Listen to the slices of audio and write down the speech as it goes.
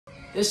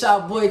It's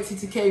our boy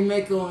Ttk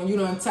Mako, and you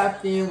done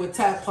tapped in with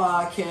Tap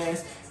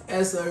Podcast.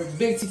 That's a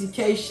big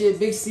TTK shit,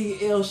 big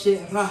CL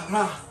shit. Rah,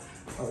 rah.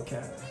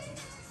 Okay.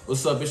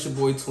 What's up? It's your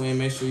boy Twin.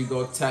 Make sure you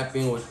go tap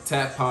in with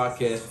Tap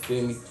Podcast.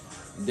 Feel me?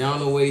 Down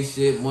the way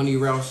shit, money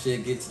route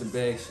shit, get to the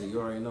bag shit.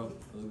 You already know.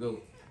 Let's go.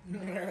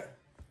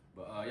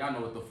 But y'all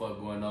know what the fuck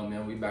going on,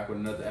 man. We back with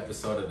another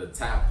episode of the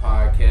Tap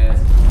Podcast.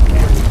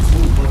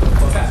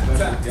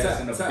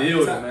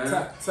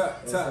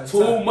 Two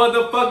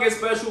motherfucking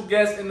special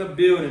guests in the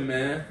building,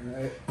 man.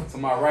 Right. To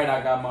my right,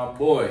 I got my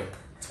boy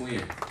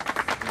Twin. And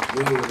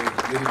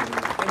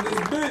this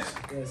bitch.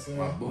 Yes, sir.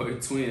 My boy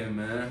Twin,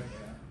 man.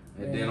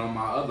 And then on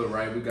my other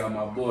right, we got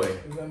my boy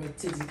You got me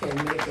Ttk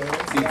Mako.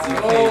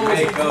 Ttk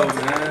Mako,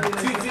 man.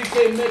 Ttk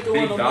Mako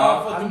Big on the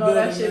dog. I motherfucking know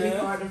that building, shit be man.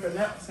 hard to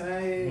pronounce. Hey.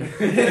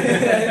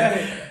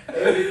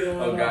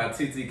 Oh God,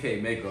 Ttk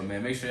Mako, man.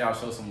 Make sure y'all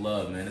show some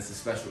love, man. It's a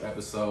special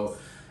episode,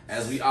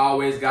 as we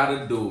always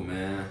gotta do,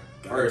 man.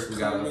 First, we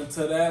gotta come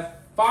into that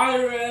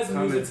fire ass Come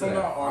music into from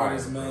that our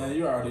artists, fire, man. bro.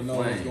 You already know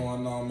what's Flame.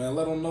 going on, man.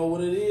 Let them know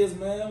what it is,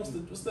 man.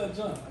 What's that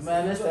jump?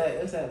 Man, it's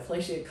that play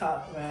shit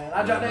cop, man.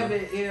 I dropped that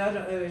bit, I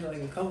dropped that bit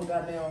like a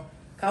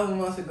couple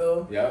months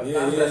ago. Yep. Yeah,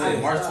 I was gonna say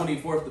yeah. March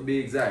 24th to be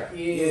exact.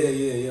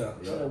 Yeah.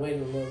 Should have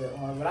waited a little bit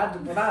longer,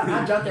 but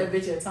I dropped that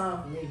bitch at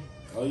time for me.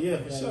 Oh yeah,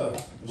 for sure.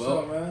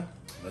 Well, man.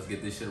 Let's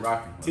get this shit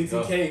rocking. Let's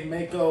go. TTK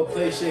Mako,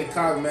 play shit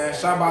cock, man.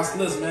 Shot by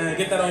Sliss, man.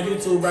 Get that on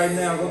YouTube right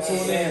now. Go tune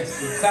in.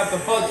 Tap the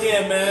fuck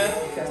in, man.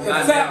 The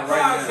Not Tap now,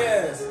 right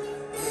Podcast.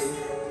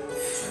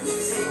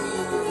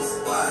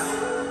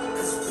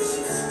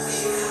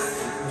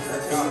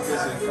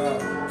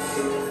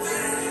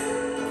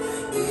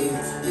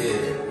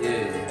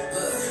 Yeah.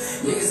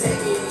 Niggas hate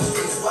me in these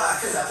streets, why?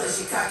 Cause I play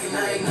shit cocky and I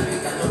ain't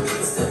even got no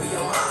people still be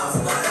on my house.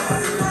 But I'm out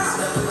here,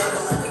 smell the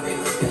love, like a big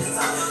little bitch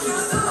top. Keep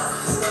it still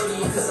up,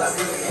 custodian, cause I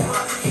really am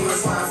my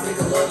heroes lines,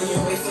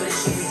 Nickelodeon, wait for this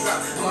shit to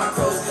drop. My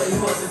crows play you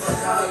hoes and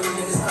fuck all you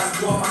niggas stop.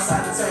 Go on my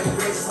side to turn the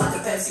gray just like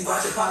a Pepsi.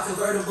 Watch it pop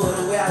convertible,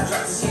 the way I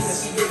drop the cheese and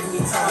she giving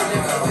me time.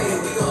 Nigga,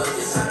 wait, we go up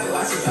this shot and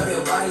watch it drop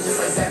your body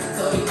just like Zach and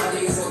Cody. My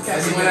niggas gon'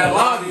 catch you in that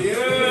lobby.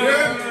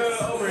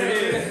 Over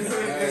here.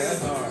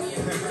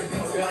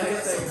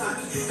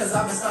 Cause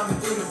I've been stomping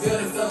through the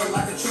building, feeling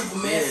like a trooper,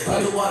 man.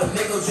 Underwater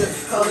Mako drip,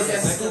 colors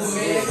that's a stupid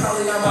man.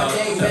 Calling out my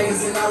gang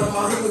bangers and all of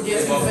my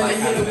hooligans. We finna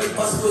hit him with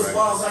bust with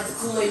balls like the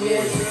Kool-Aid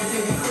man. If you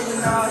think we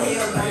coolin' all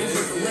hell, now you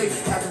just a lick.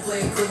 Had to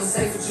play it cool and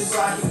safe with you so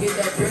I can get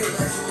that break.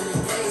 Let you in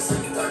the game, so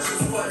you thought you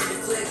was part of the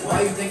clique.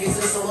 Why you think it's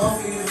just so long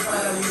for you to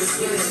find out you was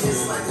scared?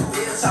 It's like the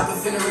bill, chopper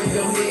finna in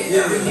your head.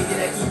 Every nigga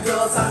that keep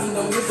girl talk, you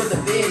know me for the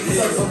bed. These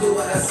hoes gon' do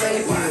what I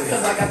say,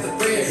 cause I got the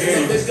bread.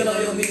 Some bitch get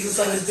on your knees and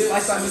suck his dick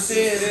like Simon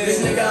said.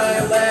 Bitch nigga, I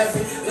ain't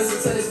laughing. Listen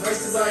to this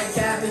verse cause I ain't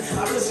capping.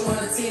 I push you on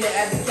the T to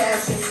add the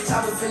caption.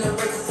 Chopper finna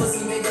break a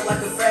pussy nigga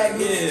like a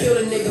fragment. Kill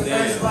the nigga,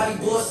 burn his body,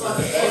 boys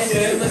fucking ass.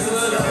 Listen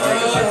to the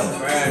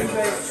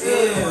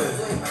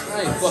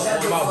I ain't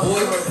fucking with my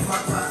boy.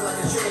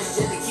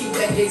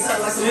 That gate tight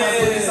like some hot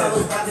boys. I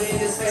was about to hit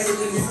his face and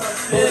leave me stuck.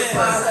 Bullets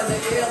flying out the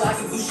air like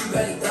a goose, you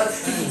better duck.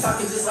 He keep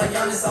talking just like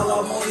Giannis, all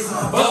I'm on is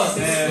my boss.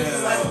 Niggas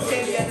like a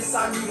candy at the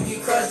side, you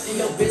get crushed and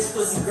your bitch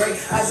pussy great.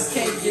 I just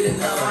can't get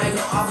enough. I ain't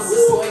no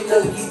opposite, so ain't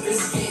none of these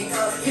bitches getting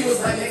cut. He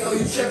was like, Mako,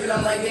 you tripping?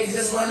 I'm like, nigga,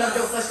 just run up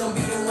your flesh, don't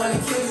be the one to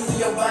kill you with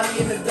your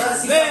body in the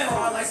dust. He got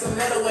hard like some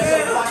metal at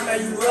your block, now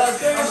you rust.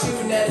 I'm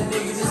shooting at a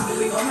nigga, just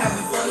believe I'm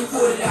having fun. He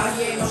pulled it out,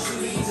 he ain't no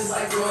shooter, he just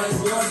like throwing his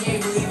blunt. He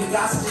ain't believing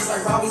gossip, just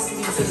like Robbie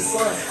sitting to the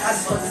sun. I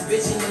just fucked this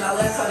bitch and then I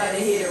left her out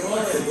of here and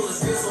run.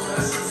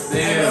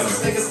 Damn.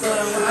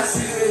 When I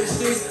see you in the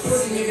streets,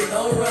 pussy nigga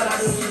don't run. I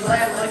just keep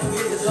laughing like you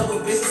get the double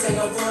bitch. This ain't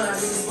no fun. I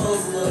just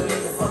expose a little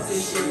nigga. Fuck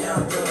this shit, now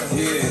I'm done.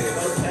 He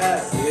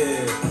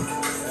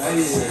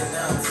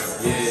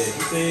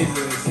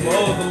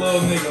expose the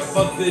little nigga.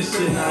 Fuck this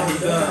shit, now he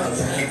done.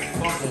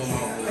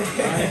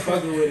 I ain't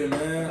fucking with it,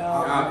 man.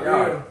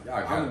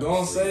 I'm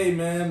gonna say,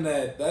 man,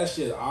 that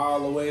shit all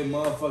the way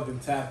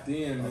motherfucking tapped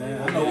in,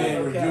 man. I know we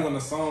ain't reviewing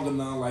a song or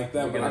nothing like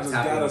that, but I just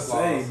gotta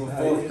say,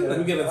 before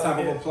we get a top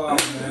of applause,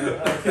 man.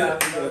 We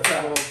get a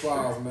top of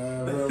applause,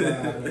 man. Real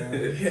loud,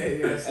 man.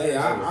 Hey, I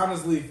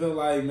honestly feel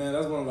like, man,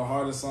 that's one of the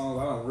hardest songs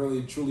I done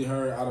really truly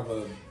heard out of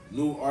a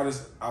new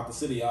artist out the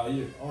city out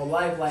here. On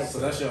life, like So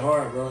that shit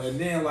hard, bro. And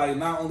then, like,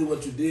 not only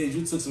what you did,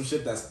 you took some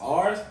shit that's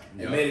ours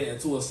and made it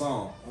into a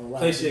song.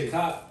 Play shit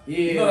cop. Yeah.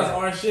 You know that's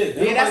orange shit.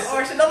 Yeah, that's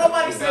our shit. Don't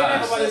nobody say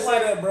that Nobody shit. say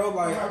that, bro.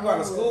 Like, I go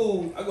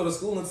to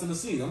school in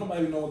Tennessee. Don't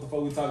nobody know what the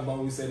fuck we talk about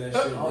when we say that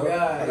shit, bro. Oh,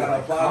 God. I gotta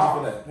applaud you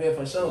for that. Yeah,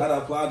 for sure. I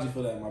gotta applaud you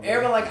for that, my bro.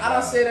 Everyone, like, I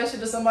don't say that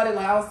shit to somebody.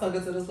 Like, I was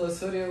talking to this little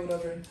studio or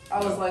whatever. I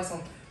was like,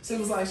 she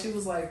was like,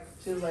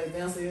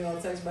 damn, so you gonna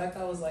text back?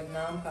 I was like,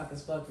 nah, I'm cock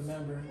as fuck,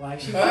 remember?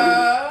 Like, she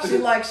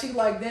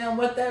like, damn,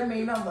 what that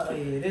mean? I'm like,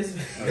 yeah, this,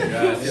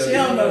 she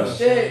don't know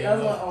shit.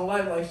 That's what on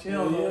life, like, she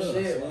don't know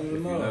shit. If you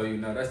know, you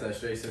know. That's that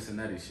straight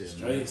Cincinnati shit, man.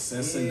 Straight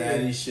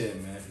Cincinnati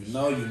shit, man. If you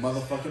know, you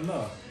motherfucking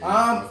know.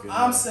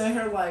 I'm sitting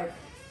here like,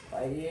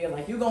 yeah,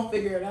 like, you gonna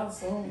figure it out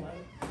soon,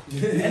 like.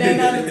 And ain't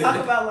nothing to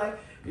talk about, like,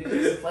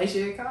 Play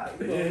shit cock.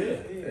 You know?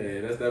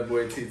 Hey, that's that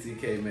boy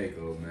Ttk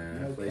Mako,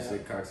 man. Okay. Play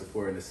shit cock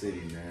supporting the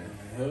city, man.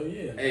 Hell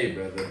yeah. Hey,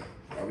 brother.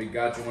 We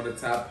got you on the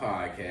top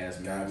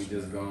podcast, man. We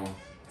just gonna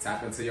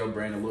tap into your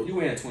brain a little.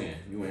 You and twin.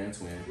 Yeah.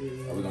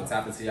 We're gonna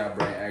tap into your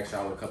brain, ask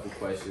y'all a couple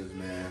questions,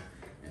 man.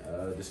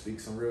 And just speak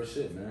some real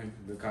shit, man.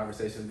 Good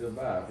conversation, good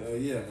vibe. Hell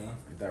yeah, man.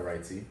 Ain't that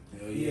right, T?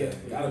 Hell yeah.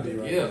 Gotta be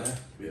right, Yeah. man.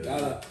 We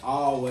gotta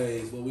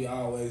always, what we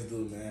always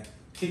do, man.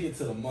 Kick it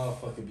to the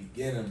motherfucking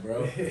beginning,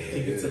 bro. Kick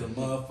it to the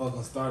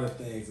motherfucking start of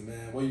things,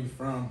 man. Where you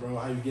from, bro?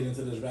 How you get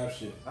into this rap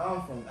shit?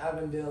 I'm from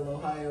Avondale,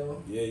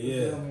 Ohio. Yeah, You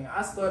yeah. feel me?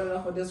 I started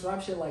off with this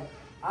rap shit. Like,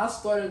 I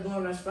started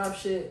doing this rap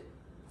shit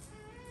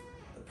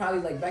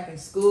probably like back in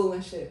school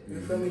and shit.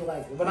 You feel me?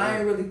 Like, but I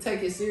ain't really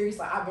take it serious.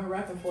 Like, I've been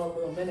rapping for a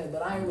little minute,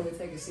 but I ain't really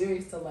take it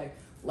serious till like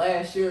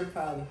last year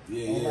probably.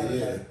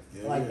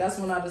 Like that's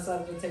when I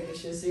decided to take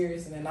this shit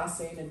serious, and then I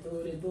seen it do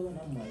what it do, and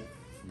I'm like,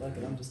 fuck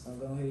it, I'm just gonna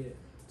go ahead.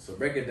 So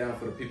break it down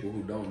for the people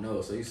who don't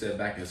know. So you said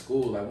back in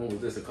school, like when was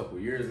this, a couple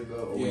years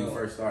ago, or when you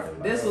first started?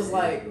 Like, this was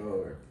like,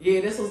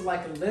 this was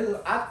like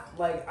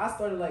I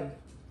started like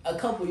a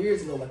couple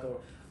years ago,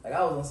 like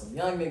I was on some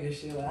young nigga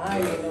shit. Like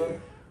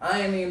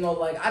I ain't even know,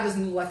 like I just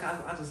knew like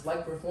I just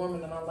like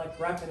performing and I like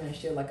rapping and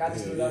shit. Like I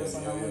just knew that was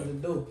something I wanted to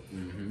do.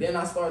 Then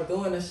I started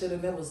doing this shit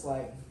and it was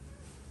like,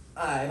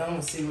 alright, I'm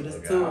gonna see what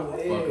it's to.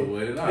 Fucking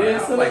with it. Then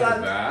as soon as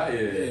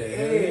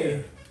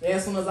Yeah,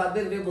 as soon as I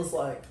did it was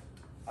like,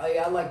 oh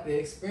yeah, I like the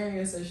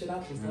experience and shit. I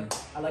just like,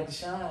 I like to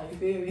shine. You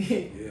feel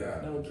me?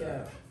 Yeah. No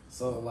cap.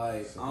 So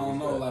like, I don't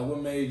know, like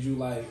what made you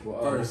like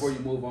first? Before you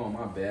move on,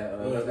 my bad.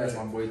 That's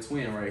my boy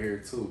Twin right here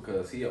too,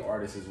 cause he an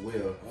artist as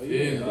well. Oh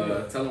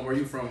yeah. Tell him where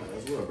you from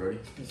as well, Brody.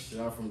 Shit,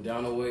 I'm from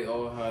down the way,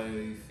 Ohio.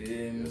 You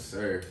feel me? Yes,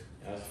 sir.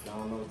 I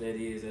don't know what that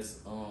is.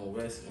 That's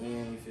West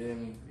End. You feel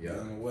me? Yeah.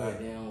 Down the way. Right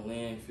down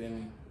land. You feel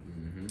me?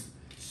 Mm-hmm.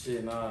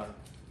 Shit, nah.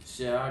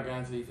 Shit, I got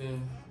into, you feel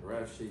me?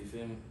 Rap shit. You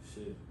feel me?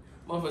 Shit.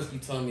 Motherfuckers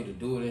keep telling me to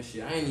do it and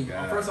shit. I ain't even.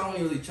 At first, I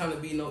wasn't really trying to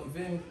be no. You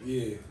feel me?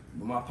 Yeah.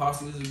 But my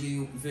posse was to be,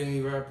 you feel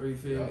me, rapper, you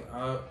feel me?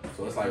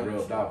 So it's like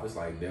rubbed off. It's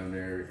like down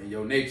there in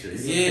your nature.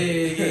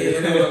 Yeah.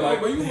 And they were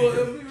like, well, you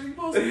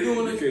supposed to be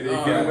doing this. You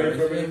can't wait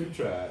for me to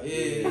try.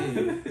 Yeah.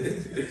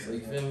 So you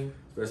feel me?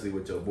 Especially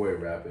with your boy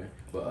rapping.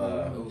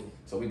 But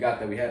so we got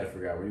that. We had to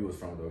figure out where you was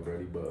from though,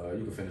 Brody. But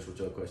you can finish with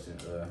your question.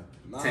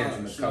 I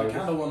kind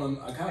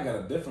of got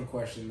a different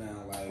question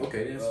now. Like,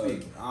 okay, then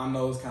speak. I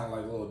know it's kind of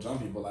like a little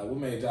jumpy, but like, what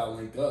made y'all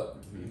link up?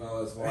 You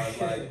know, as far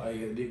as like, Oh,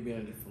 you got a dick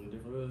being different.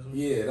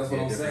 Yeah, that's what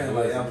I'm saying.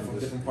 Like, y'all from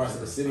different parts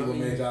of the city. What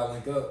made y'all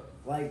link up?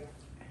 Like,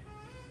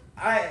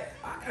 I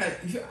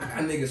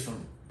got niggas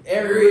from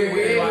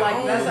everywhere.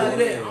 Like that's how it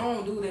is. I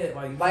don't do that.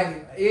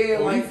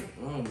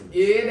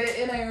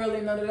 It ain't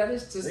really none of that.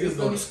 It's just niggas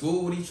go to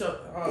school with each other.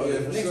 All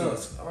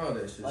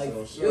that shit. Like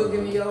you'll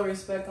give me your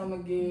respect, I'ma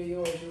give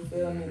yours. You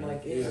feel me?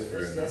 Like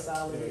it's just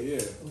solid. Yeah. You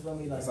feel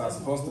me? Like that's how it's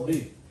supposed to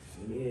be.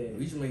 Yeah.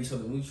 We should make each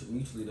other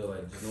mutually though,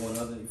 like just knowing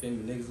other, you feel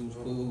me, niggas who was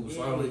cool, who was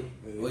solid.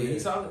 Wait, he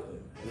solid?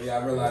 Yeah,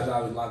 I realized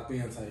y'all was locked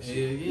in type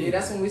shit. Yeah,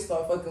 that's when we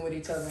start fucking with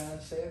each other and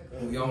shit.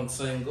 We all on the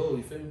same goal,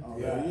 you feel me?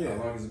 Yeah.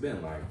 How long has it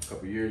been? Like a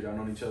couple years y'all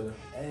known each other?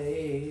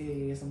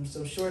 Yeah.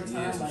 Some short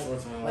time,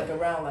 like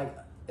around like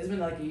it's been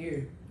like a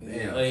year.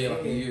 Damn.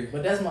 Like a year.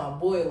 But that's my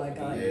boy, like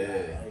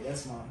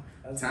that's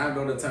time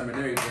don't determine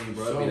everything,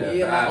 bro.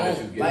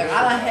 Like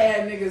I done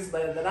had niggas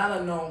that I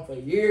done known for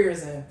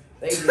years and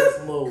they did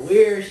some little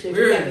weird shit.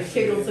 We had to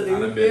kick them to the I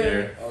done been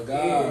there. Oh God,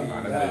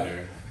 I done been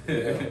there.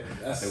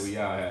 That's what we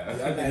all have.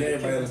 I think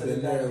everybody's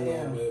been there a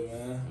little bit,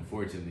 man.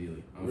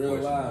 Unfortunately. Real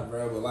live,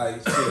 bro. But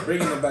like, shit,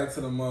 bringing it back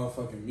to the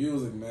motherfucking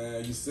music,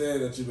 man. You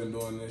said that you've been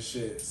doing this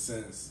shit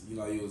since you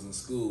was in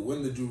school.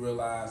 When did you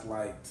realize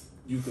like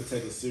you could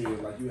take it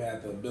serious? Like you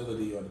had the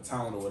ability or the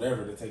talent or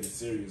whatever to take it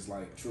serious,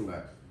 like true.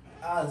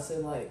 I'd say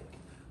like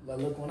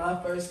look, when I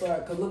first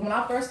started doing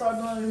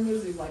the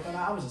music, like when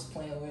I was just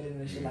playing with it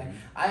and shit, like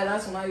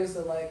that's when I used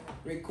to like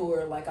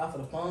record like off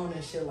of the phone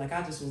and shit. Like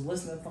I just was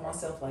listening to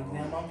myself, like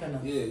damn, I'm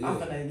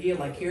finna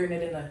like hearing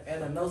it in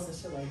the notes and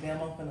shit. Like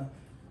damn, I'm finna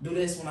do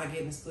this when I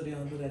get in the studio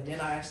and do that. Then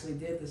I actually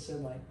did the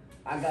shit. Like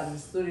I got in the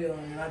studio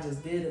and I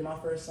just did it, my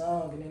first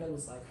song, and then it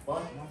was like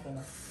fuck, I'm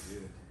finna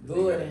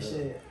do it and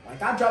shit.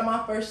 Like I dropped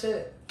my first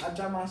shit.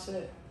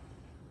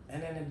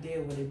 And then it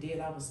did what it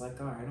did. I was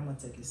like, all right, I'm gonna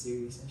take it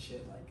serious and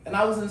shit. Like, and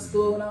I was in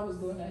school when I was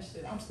doing that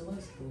shit. I'm still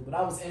in school, but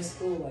I was in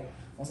school like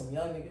on some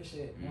young nigga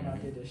shit when I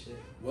did this shit.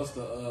 What's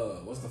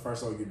the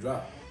first song you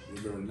dropped?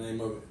 You remember the name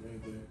of it?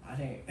 I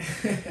didn't.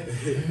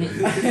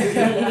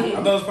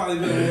 I know it's probably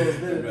been a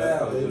little bit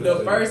bad. The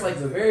first, like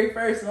the very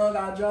first song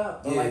I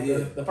dropped, or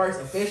the first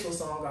official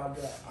song I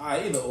dropped.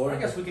 Alright, either or. I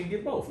guess we can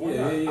get both.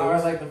 Yeah.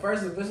 Alright, like the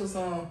first official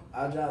song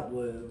I dropped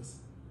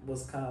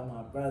was called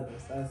My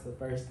Brothers. That's the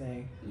first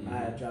thing I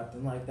had dropped,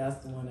 and like that's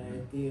the one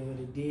that did what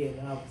it did,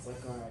 and I was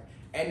like, all right.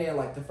 And then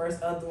like the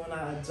first other one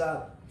I had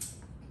dropped,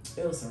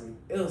 it was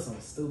some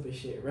stupid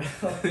shit, bro.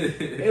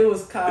 It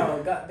was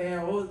called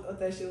goddamn what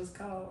that shit was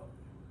called?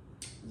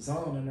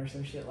 zoning or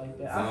some shit like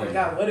that. Zoning. I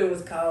forgot what it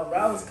was called, but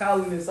I was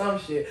calling it some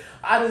shit.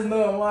 I just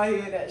know in my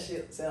head that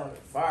shit sounded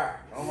fire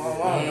on my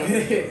mama.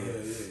 Yeah.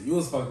 You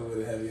was fucking with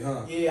it heavy,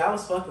 huh? Yeah, I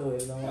was fucking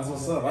with it. That's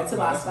what's up.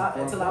 Until I stopped,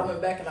 until I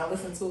went back and I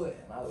listened to it,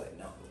 and I was like,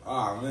 no.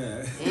 Oh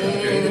man.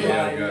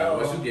 Yeah.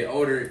 Once you get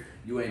older,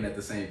 you ain't at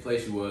the same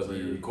place you was when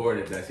you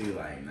recorded that. So you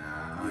like, nah,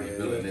 I ain't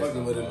feeling this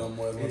fucking with it no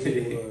more. I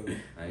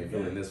ain't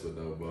feeling this with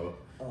though, bro.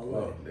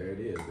 Oh, there it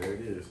is. There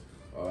it is.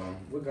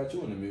 What got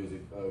you in the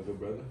music, good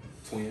brother?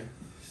 Twin.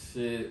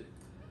 Shit,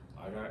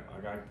 I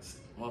got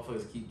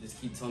motherfuckers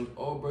keep telling me,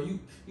 oh bro, you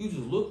just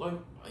look like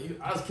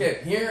I just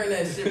kept hearing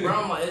that shit, bro.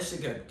 I'm like, that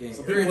shit got getting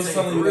irritating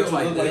for real.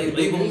 Like they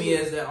label me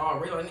as that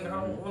already. Like nigga,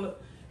 I don't wanna.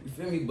 You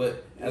feel me?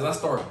 But as I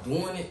start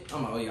doing it,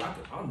 I'm like, oh yeah,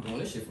 I'm doing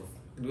this shit for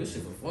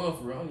fun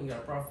for real. I don't even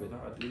got profit. Nah,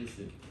 I do this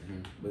shit.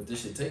 But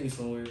this shit take me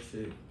somewhere.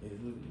 Shit.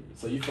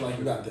 So you feel like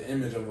you got the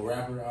image of a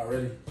rapper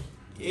already?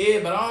 Yeah,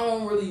 but I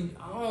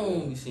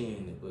don't be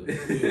seeing it. But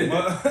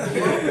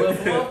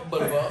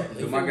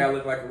if my guy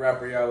look like a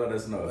rapper, y'all let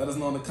us know. Let us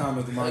know in the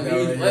comments.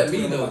 Let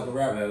me know. Like a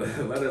rapper.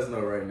 Let us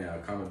know right now.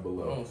 Comment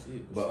below. I don't see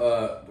it.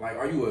 But like,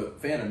 are you a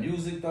fan of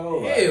music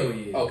though? Hell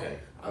yeah. Okay.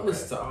 I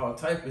listen to all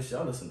type of shit.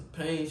 I listen to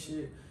pain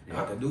shit.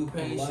 I can do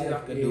pain shit. I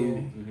can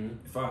do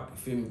if I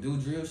feel me do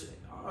drill shit.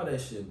 All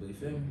that shit. But you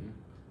feel me?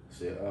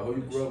 Shit. Who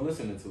you grew up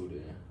listening to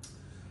then?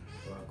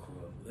 Who I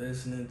grew up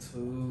listening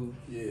to?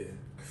 Yeah.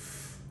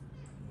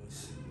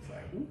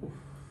 Ooh.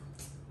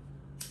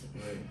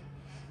 Right.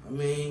 I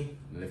mean,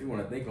 and if you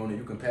want to think on it,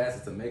 you can pass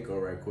it to Mako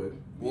right quick.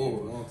 Whoa.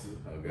 Oh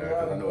God,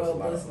 because I know it's a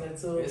lot of fun.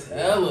 It's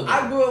hella.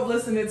 I grew up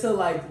listening to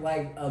like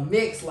a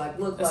mix, like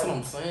that's like. what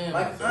I'm saying.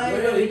 Like I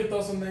ain't really. You can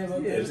throw some names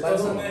up there.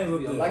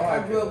 Like,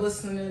 I grew up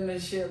listening to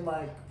shit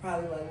like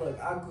probably like look.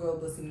 I grew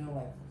up listening to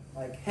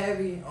like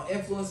heavy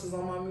influences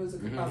on my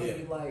music. Would probably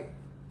be like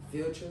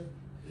Future,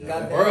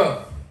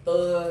 goddamn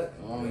Thug.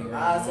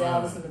 I say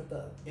I listen to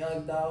Thug,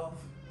 Young Dolph.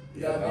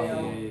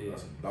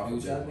 Goddamn. I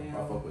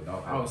fuck with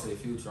Dolph. I would say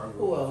Future.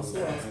 Who else?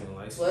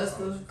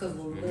 Twista, because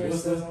the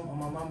lyricism on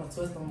my mama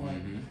twist.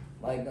 I'm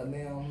like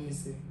goddamn. Let me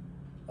see.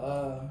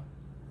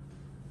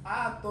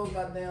 I throw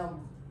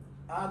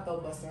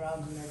Busta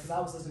Rhymes in there because I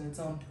was listening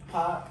to him.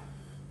 Pac.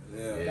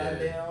 Yeah.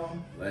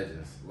 Goddamn.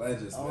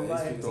 Legends. Oh, man.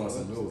 like, He's throwing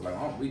some moves. Like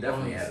we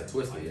definitely had a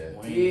Twista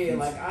yet. Yeah,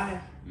 like I.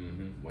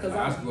 Because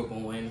I grew up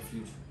on Wayne and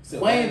Future.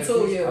 Wayne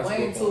too, yeah,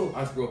 Wayne too.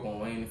 I grew up on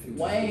Wayne and Future.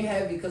 Wayne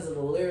heavy because of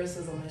the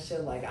lyricism and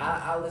shit. Like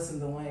I listened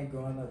to Wayne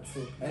growing up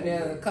too, and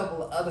then a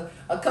couple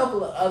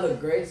of other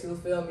greats. You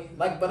feel me?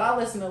 Like, but I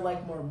listen to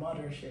like more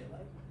modern shit.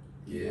 Like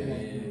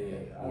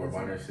more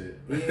modern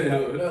shit.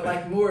 Yeah,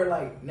 like more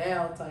like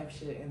now type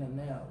shit in the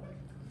now.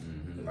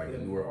 Like the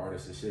newer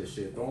artists and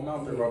shit. Throw them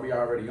out there, bro. We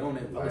already own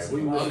it. Like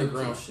we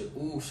underground shit.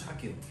 Ooh, should I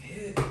get a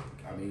hit?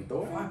 I mean,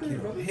 throw it out there,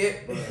 bro.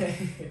 Hit, bro.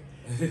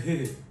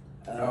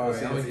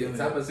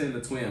 Tap us in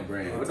the Twin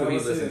brand. What do we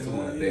listen to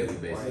on a daily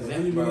basis?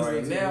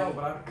 Right now,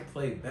 but I can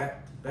play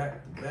back.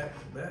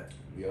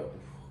 Yep.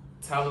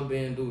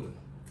 Taliban Duda.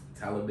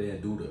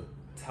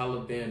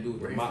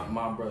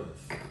 My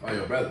brothers. Oh,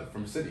 your brother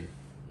from the city?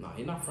 Nah,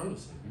 he not from the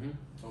city.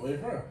 Oh, where you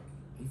from?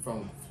 He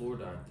from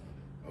Florida, I think.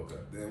 Okay.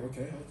 Damn,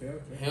 okay.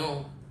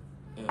 Him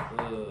and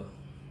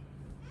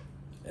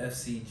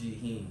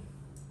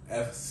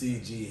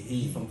FCG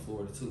he from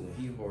Florida too, and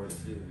he hard as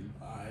shit.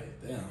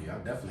 Alright, damn. Yeah,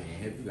 I'm definitely in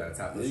hip. You gotta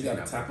tap us in. You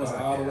gotta tap us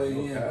all the way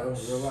in, bro.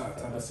 Real life.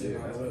 Tap us in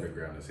all That's the way.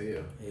 underground as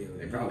hell.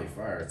 They probably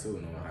fire too,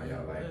 knowing how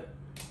y'all like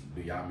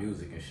do y'all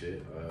music and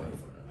shit.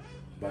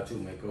 About you,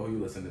 Mako, who you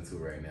listening to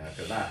right now?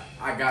 Cause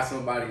I got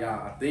somebody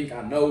I think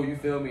I know, you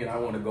feel me, and I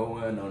want to go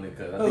in on it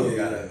because I think you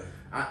gotta.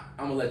 I'm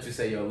gonna let you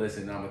say yo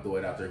listen, and I'm gonna throw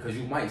it out there because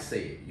you might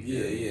say it.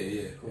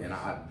 Yeah. And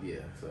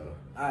so.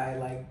 I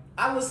like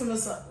I listen to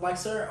some like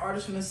certain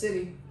artists from the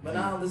city, but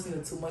I don't listen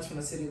to too much from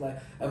the city. Like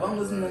if I'm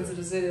listening to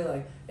the city,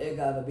 like it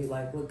gotta be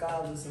like look,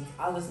 I listen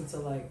to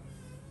like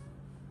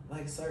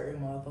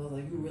certain motherfuckers.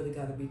 Like you really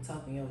gotta be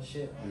talking your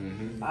shit.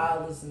 I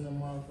listen to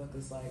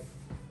motherfuckers like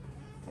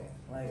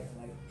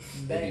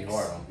Banks,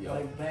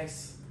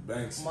 like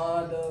Banks,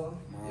 Mondo,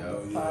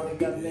 probably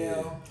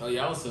goddamn. Oh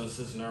yeah, I was in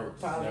Sister Nervous.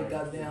 Probably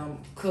goddamn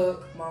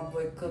Cook, my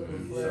boy Cook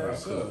with Flair.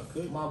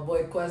 My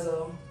boy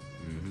Quezzo.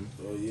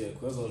 Oh yeah,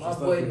 Quezzo. My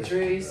boy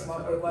Drees, my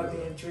boy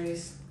YB and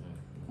Drees.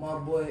 My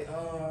boy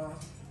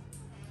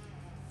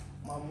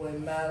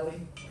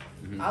Mally.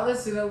 I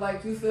listen to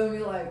like you feel me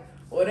like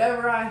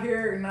whatever I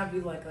hear and I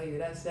be like oh yeah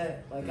that's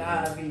that like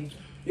I be.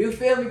 You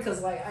feel me?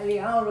 Cause like I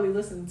don't really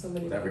listen to too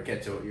many. Whatever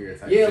catch your ear.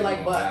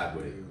 But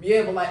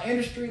like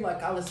industry,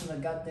 like I listen to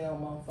goddamn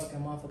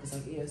motherfuckers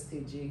like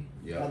ESTG,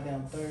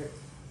 goddamn Third,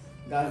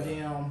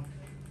 goddamn,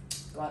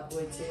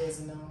 with Tiz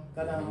and them,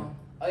 goddamn.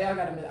 Oh yeah, I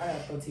gotta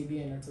throw TB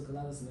in there too, cause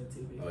I listen to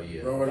TB. Oh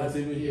yeah.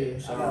 TV.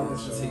 Yeah, I gotta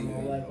listen to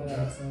TV. Like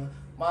whatever. So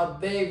my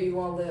baby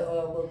want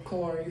little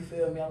Corn. You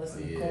feel me? I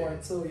listen to Corn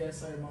too. Yes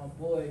sir, my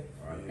boy.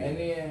 And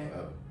then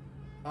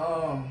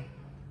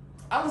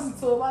I listen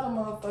to a lot of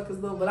motherfuckers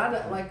though,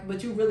 but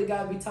but you really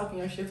gotta be talking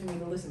your shit for me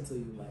to listen to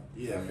you. Like,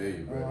 yeah, I feel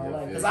you,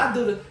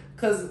 bro.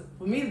 Cause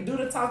for me to do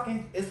the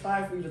talking, it's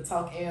fine for you to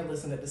talk and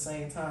listen at the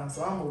same time.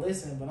 So I'm gonna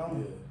listen, but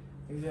I'm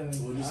you feel me?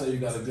 So would you say you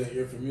got a good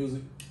ear for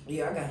music?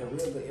 Yeah, I got a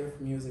real good ear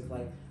for music.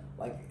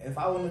 Like if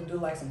I want to do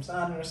like some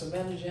sounding or some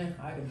managing,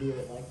 I could do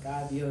it. Like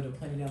I'd be able to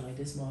point it out like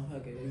this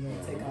motherfucker, you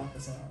gonna take off the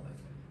sound.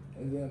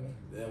 Like, you feel me?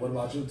 Yeah. What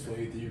about you,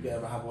 Tweet? You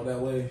ever hop on that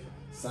way?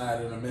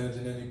 Signing or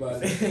managing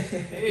anybody?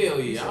 Hell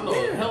yeah, I know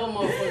a hell of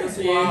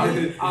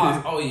motherfuckers.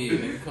 Oh yeah,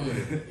 nigga, come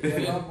here.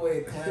 Yeah, my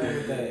boy clown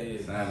with that.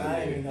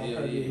 I ain't gonna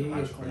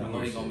I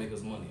know he gonna make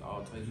us money. All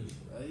types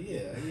of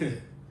Yeah.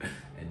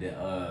 And then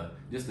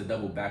just to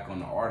double back on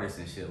the artists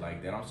and shit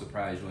like that, I'm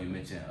surprised you ain't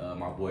mentioned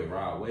my boy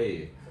Rod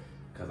Wave,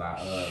 cause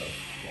I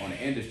on the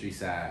industry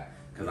side,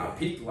 cause I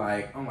peeked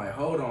I'm like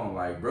hold on,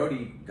 like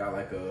Brody got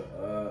like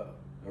a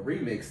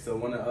remix to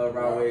one of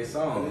Rod Wave's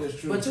songs.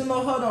 But you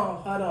know, hold on,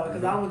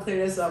 because I'm gonna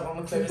clear this up.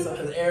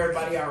 Because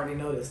everybody already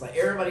know this. Like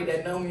everybody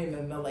that know me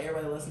and know, like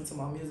everybody that listen to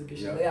my music and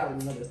shit, they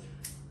already know this.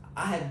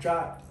 I had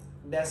dropped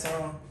that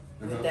song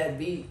with that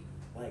beat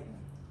like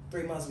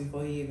 3 months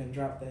before he even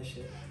dropped that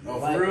shit. Oh,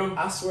 like, for real?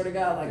 I swear to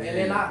God, and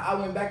then I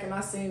went back and I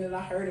seen it.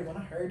 I heard it. When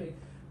I heard it,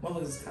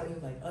 motherfuckers kind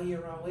of like, oh yeah,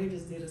 Rod Wave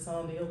just did a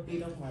song to your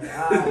beat. I'm like,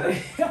 I'm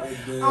like,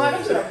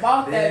 I should have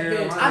bought that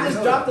bitch. I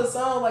just dropped the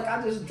song,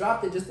 I just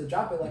dropped it just to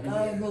drop it. Like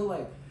I ain't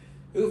know,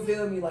 you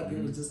feel me? Like you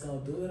was just gonna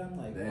do it. I'm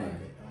like,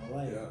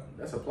 yeah,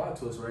 that's a plot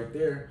twist right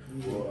there.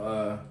 Yeah.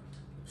 Well,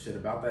 shit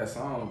about that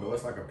song though,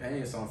 it's like a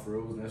pain song for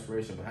real. It was an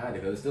inspiration behind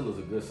it, because it still is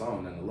a good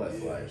song nonetheless.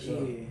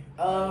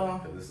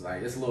 Cause it's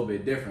it's a little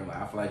bit different. Like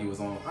I feel like you was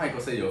on. I ain't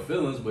gonna say your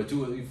feelings, but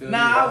you feel me?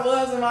 Nah, I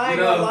wasn't. I ain't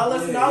gonna lie.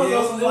 Listen, I was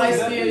on some light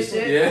skin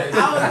shit. Yeah.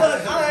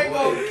 I ain't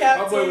gonna cap.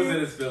 My boy was in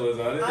his feelings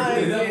on it. I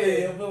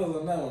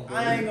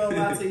ain't gonna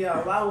lie to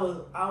y'all. I was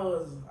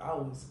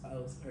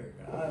hurt.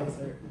 I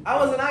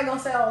ain't gonna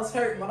say I was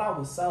hurt, but I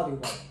was salty.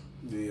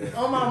 Yeah.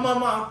 On my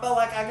mama, I felt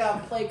like I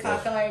got played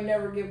cock. I ain't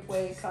never get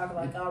played cock.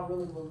 Like I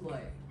really was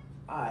like,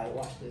 alright,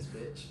 watch this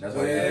bitch. That's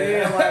what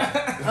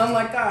I'm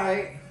like,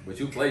 alright. But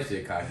you play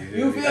shit cocky.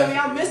 You feel me?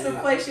 I'm Mr.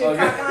 Play Shit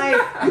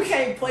Cock. You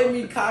can't play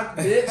me cock,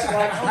 bitch.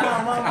 Like on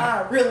my mama,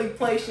 I really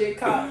play shit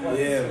cock. Like,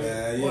 yeah,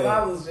 man. Yeah. But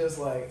I was just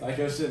like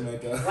your shit, man.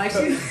 Like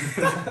she.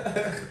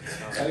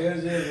 Like your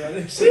shit,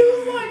 brother. She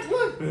was like,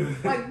 look,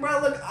 bro,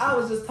 look. I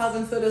was just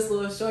talking to this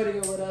little shorty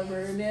or whatever,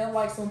 and then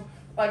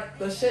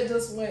the shit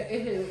just went,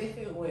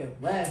 it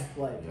went left,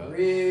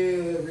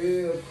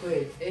 real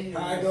quick.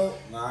 How I go?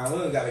 Nah, we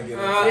don't gotta get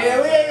into that.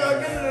 Yeah, we ain't gonna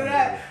get into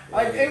that.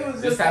 Like, it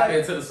was just tap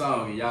into the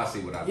song and y'all see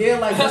what I mean. Yeah,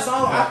 like the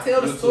song, I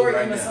tell the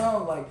story in the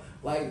song,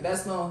 like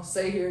that's no,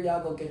 say here,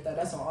 y'all go get that.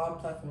 That's on all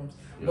platforms.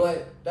 Yep.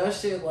 But that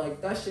shit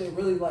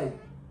really,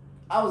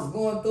 I was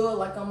going through it,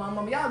 like, on my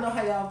mama. Y'all know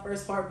how y'all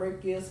first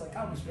heartbreak is. Like,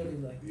 I was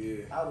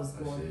really, I was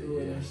going through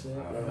it and shit.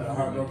 A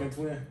heartbroken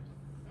twin?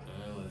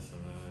 Listen,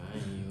 man, I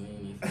ain't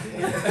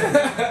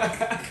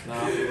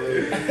nah, for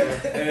real.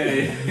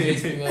 Hey,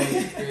 it's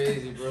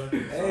crazy, bro. Hey,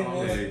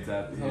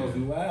 man. Oh, be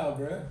wild,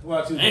 bro. What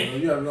about you, bro?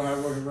 You ever know how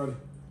to work, brother?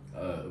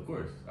 Of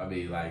course. I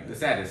mean, it's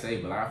sad to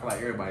say, but I feel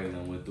like everybody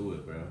done went through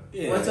it, bro.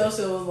 Yeah. What your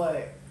shit was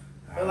like?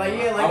 I'm with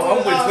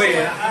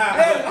Twin.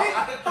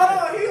 Hold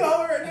on, he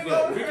over it.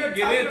 Look, we can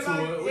get into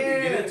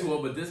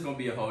it, but this is gonna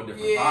be a whole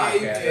different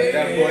podcast at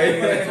that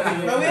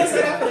point. No, we'll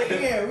say that for the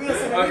end. We'll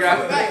say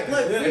that.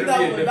 Look, we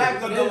double back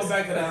to this. We're going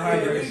back to that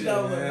heartbreak shit,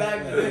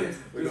 man.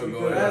 We're gonna go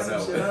ahead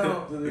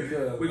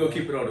and we're gonna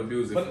keep it on the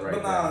music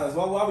right now.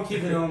 But while we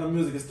keep it on the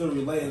music, it's still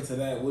relating to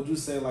that. Would you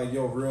say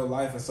your real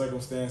life and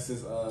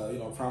circumstances,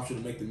 prompt you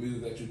to make the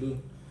music that you do?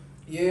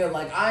 Yeah,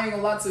 I ain't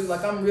gonna lie to you.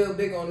 I'm real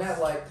big on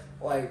that.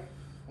 Like.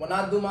 When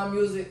I do my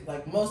music,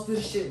 most of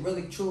the shit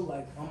really true.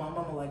 On my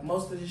mama,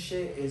 most of the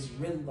shit is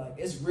really,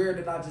 it's rare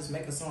that I just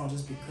make a song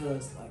just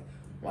because,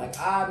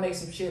 I make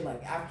some shit,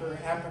 after it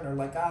happened, or,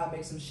 I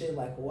make some shit,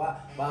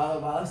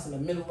 while it's in the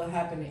middle of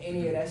happening,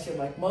 any of that shit,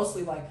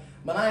 mostly,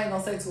 but I ain't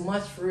gonna say too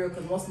much for real,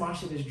 because most of my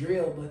shit is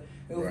drill, but,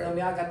 you feel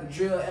me, I got the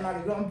drill, and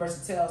I'm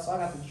versatile, so I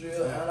got the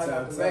drill, and I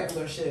got the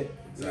regular shit.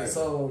 Exactly.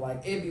 So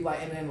it be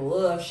and then the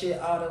love shit,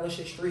 all that little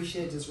shit, street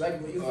shit, just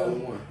regular. You feel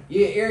me?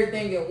 Yeah,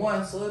 everything at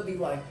once. So it'd be you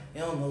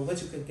don't know what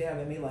you could get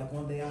at me.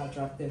 One day I'll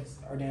drop this,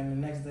 or then the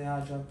next day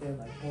I'll drop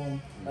that. Boom.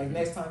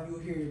 Next time you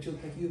hear it, you'll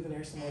think you've been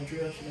there some more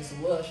drill shit and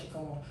some love shit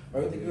come on,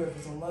 or you think you're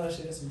for some love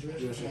shit and some drill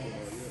shit come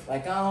on. I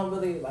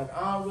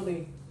don't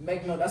really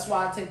make no. That's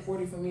why I take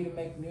 40 for me to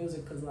make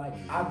music, cause I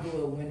do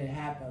it when it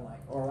happened,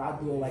 or I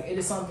do it it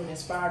is something that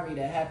inspired me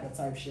that happened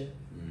type shit.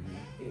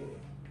 Yeah.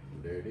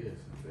 There it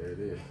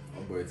is.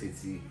 My boy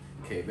Ttk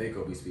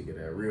Mako be speaking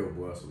that real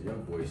boy, some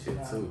young boy shit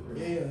too.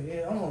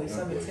 Yeah. I'm only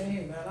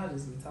 17, man. I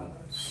just be talking.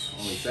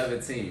 Only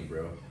 17,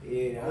 bro.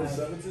 Yeah, only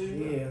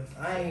 17. Yeah,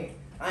 I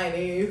ain't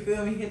even. You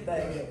feel me? Hit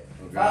that yet.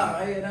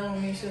 That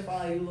don't mean shit for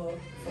all you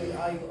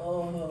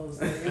old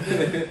hoes.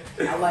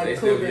 I like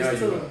cougars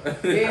too.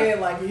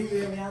 Yeah, you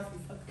feel me?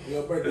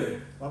 Your birthday?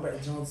 My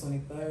birthday June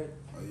 23rd.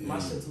 Oh My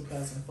shit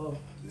 2004.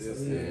 Yes,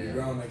 so, yeah.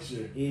 Ground next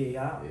year.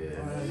 Yeah.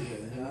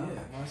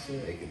 My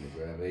shit. Making it,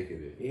 bro. Making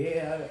it.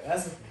 Yeah,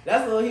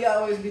 that's what he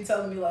always be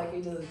telling me. Like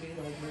he just be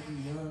like, "Ricky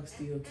Young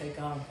still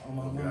take off on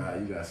my mom."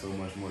 God, you got so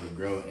much more to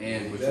grow,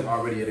 and but you're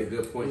already at a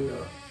good point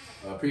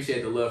though.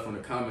 Appreciate the love from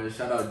the comments.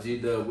 Shout out G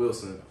Dub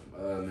Wilson.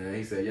 Man,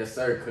 he said, "Yes,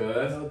 sir,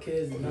 cuz." No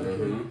kids, no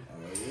kids.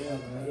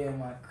 Yeah,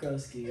 my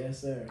Krusky,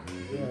 yes, sir.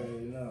 You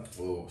already know.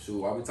 Well, shoot,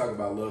 while we talk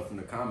about love from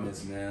the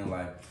comments, man,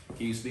 like,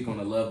 can you speak on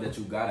the love that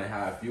you got and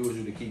how it fuels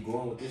you to keep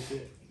going with this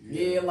shit?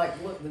 Yeah,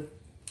 like, look,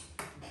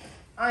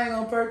 I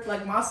ain't gonna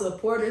like, my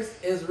supporters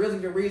is really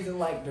the reason,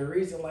 like,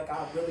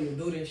 I really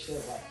do this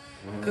shit,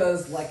 like,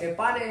 cause, like, if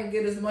I didn't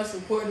get as much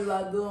support as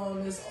I do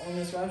on this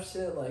rap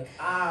shit, like,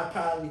 I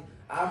probably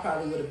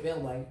would have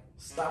been, like,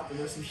 stopped it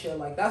or some shit.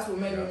 Like, that's what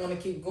made me want to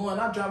keep going.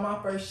 I dropped my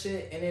first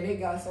shit, and then it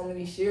got so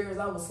many shares,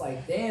 I was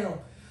like, damn.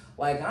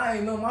 Like, I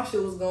didn't know my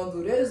shit was gonna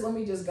do this. Let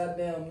me just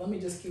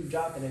keep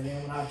dropping it. And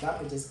then when I drop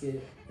it, just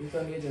get, you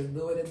feel me, just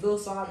do what it do.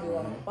 So I'll be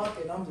like, fuck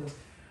it,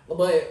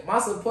 but my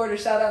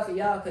supporters, shout out to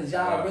y'all, because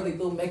y'all really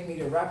do make me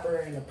the rapper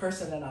and the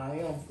person that I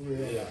am, for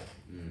real. Yeah.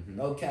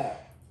 No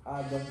cap.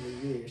 I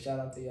definitely shout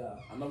out to y'all.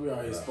 I know we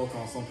already spoke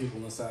on some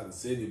people inside the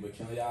city, but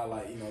can y'all,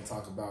 like, you know,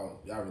 talk about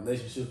y'all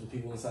relationships with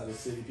people inside the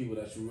city, people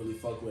that you really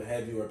fuck with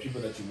heavy, or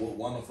people that you would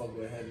want to fuck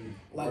with heavy?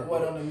 Like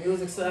what, on the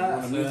music side?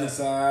 On the music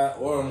side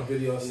or on the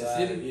video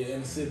side? Yeah,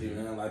 in the city,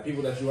 man. Like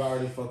people that you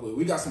already fuck with.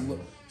 We got some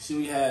shit.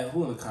 We had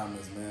who in the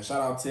comments, man?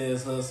 Shout out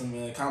Tez Hudson,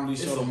 man. Comedy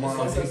show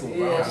tomorrow.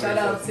 Yeah, shout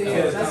out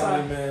Tez. That's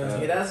right,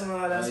 man. Yeah, that's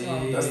my.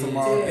 That's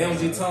tomorrow.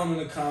 MG Tone in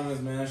the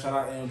comments, man. Shout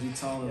out MG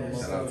Tone.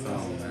 Shout out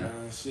Tone,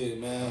 man. Shit,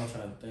 man. I'm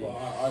trying to think. Well,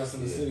 artists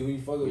in the city, who you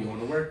fuck with? Who you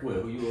want to work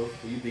with? Who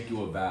you think you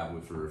would vibe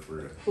with for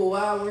real? Who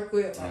I work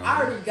with?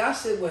 I already got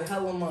shit with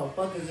hella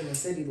motherfuckers in the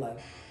city, like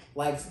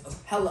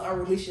hella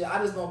unreleased shit. I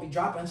just don't be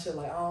dropping shit.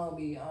 Like I don't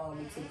be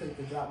too quick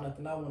to drop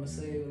nothing I want to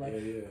say.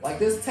 Like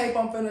this tape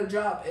I'm finna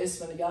drop.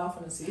 Y'all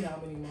finna see how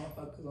many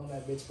motherfuckers on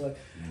that bitch. But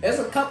there's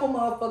a couple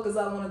motherfuckers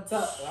I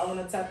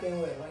wanna tap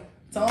in with. Like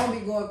Tone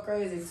be going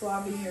crazy. So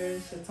I be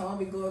hearing shit. Tone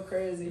be going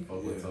crazy. I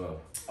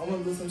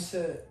wanna do some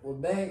shit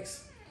with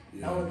Banks.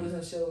 I wanna do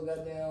some shit with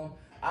goddamn.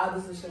 I do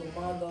some shit with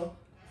Mondo.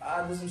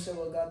 I do some shit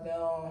with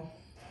goddamn.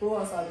 Who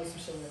else I do some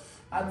shit with?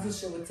 I do some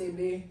shit with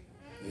TB.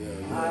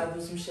 I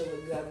do some shit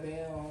with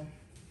goddamn.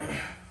 I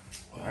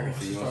can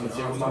see you on some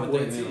shit with my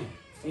boy too.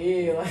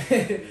 Yeah,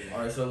 like.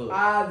 Alright, so look.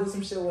 I do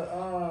some shit with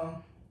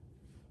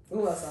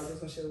who else I do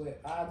some shit with?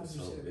 I do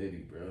some shit.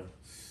 Baby, bro.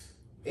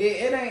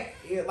 It ain't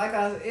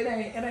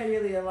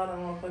really a lot of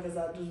motherfuckers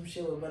I do some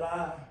shit with, but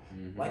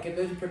like if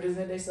they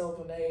present themselves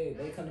and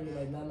they come to me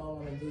like, nah, I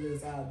want to do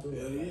this, I'll do it.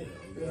 You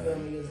feel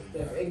me?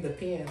 It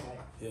depends, like.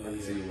 I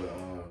can see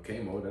with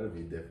K-Mo, that'll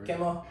be different.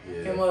 K-Mo?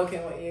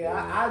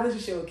 Yeah. I do some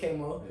shit with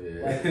K-Mo. Yeah,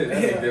 like,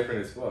 that'd be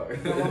different as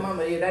fuck. My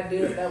mama,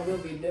 that will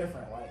be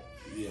different, like.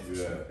 Yeah.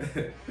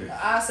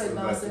 I say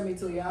Don send me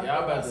to y'all.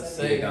 Y'all about to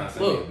say,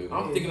 look,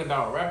 I'm thinking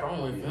about rapper.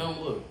 I'm waiting for him.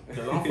 Look,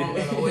 because I'm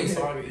from LA,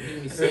 so I can hear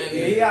me saying.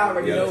 Yeah, he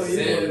already know what he's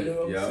gonna do.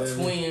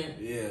 Twin.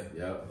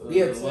 Yeah,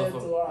 Twin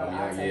to our.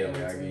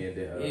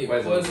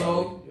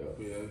 Quizzo.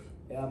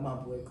 Yeah, my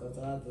boy, cause I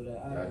do that.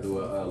 I do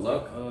a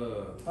luck.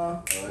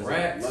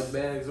 Raps. Luck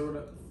bags or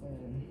whatever.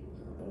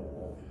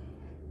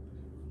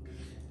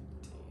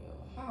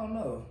 I don't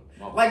know.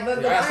 Like the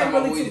I ain't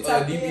really too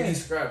tapped DBD in.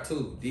 Scrap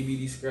too.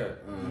 DBD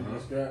Scrap.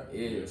 Scrap.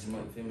 Yeah,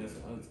 somebody famous,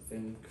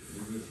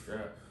 DBD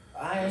Scrap.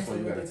 I ain't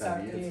really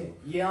tapped in.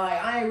 Yeah,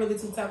 like I ain't really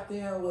too tapped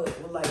in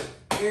with like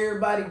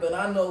everybody, but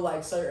I know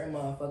like certain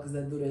motherfuckers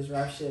that do this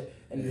rap shit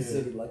in the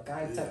city. Like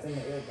I ain't tapped into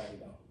everybody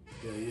though.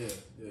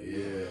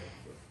 Yeah.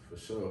 For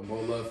sure.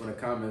 More love from the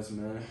comments,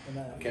 man.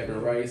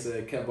 Kevin Wright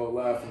said, Kevo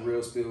live from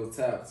Real Spill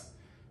tapped.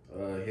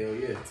 Hell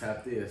yeah,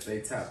 tapped in.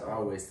 Stay tapped.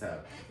 Always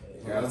tapped.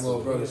 That's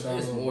little brother.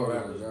 It's more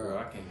rappers, bro.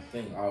 I can't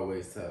think.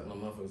 Always tapped. No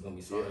motherfuckers gonna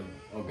be sorry.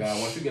 Oh God,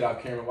 once you get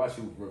out camera, watch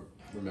you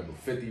remember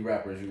 50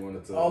 rappers you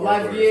wanted to. Oh,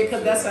 life, yeah,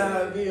 cause that's how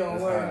it be on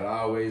work. That's how it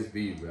always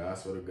be, bro. I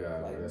swear to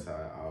God, bro. That's how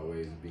it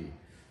always be.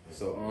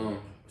 So,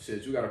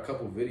 shit, you got a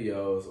couple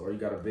videos, or you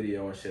got a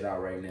video and shit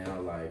out right now,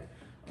 like.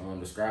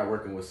 Describe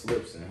working with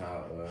Slips and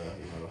how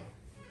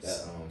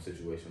that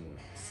situation went.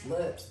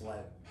 Slips,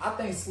 like I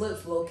think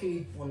Slips low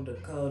key one of the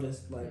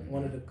coldest,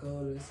 one of the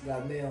coldest.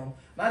 Goddamn,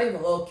 not even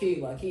low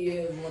key, like he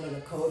is one of the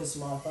coldest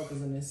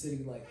motherfuckers in this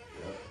city. Like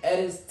at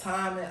his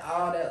time and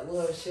all that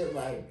little shit,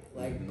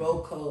 like bro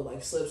cold,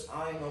 like Slips.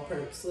 I ain't gonna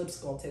perk. Slips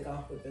gonna take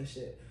off with that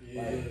shit.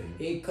 Like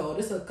he cold.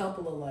 It's a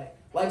couple of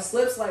like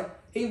Slips, like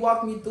he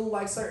walked me through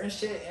like certain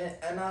shit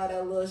and all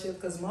that little shit,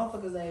 cause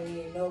motherfuckers ain't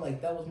even know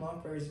like that was my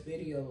first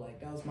video, like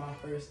that was my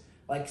first,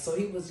 like so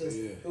he was just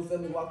you feel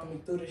me walking me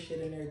through the shit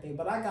and everything.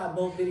 But I got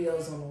both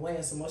videos on the way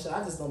and some more shit.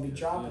 I just don't be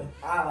dropping.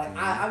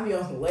 I be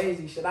on some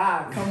lazy shit.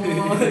 I come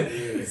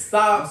on,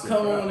 stop,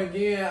 come on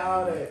again,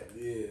 all that.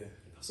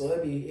 So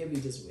it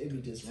be just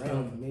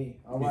random for me.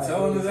 You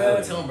telling us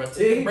that? Tell him, bro.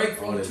 Take a break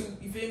from what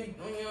you feel me?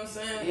 You know what I'm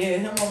saying? Yeah,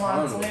 him and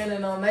my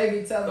twin and they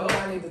be telling me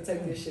I need to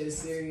take this shit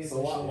serious.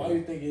 So why do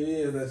you think it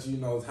is that you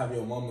know have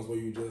your moments where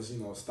you just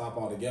stop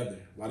altogether?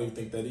 Why do you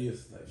think that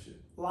is that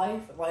shit?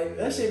 Life, like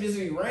that shit just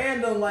be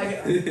random.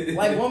 Like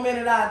 1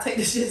 minute I take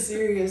this shit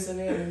serious, and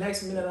then the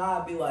next minute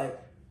I'd be like,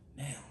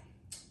 damn,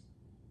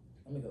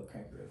 let me go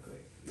crank real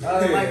quick.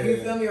 Like you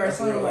feel me, or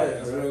something like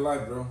that's real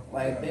life, bro.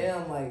 Like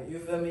damn, like you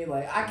feel me,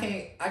 like I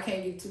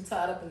can't get too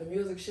tied up in the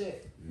music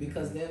shit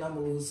because then I'm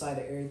gonna lose sight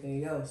of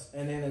everything else,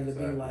 and then it'll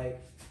be like,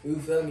 you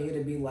feel me,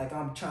 it'll be like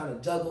I'm trying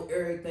to juggle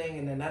everything,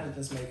 and then that'll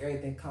just make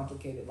everything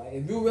complicated. Like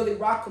if you really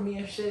rock with me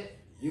and shit,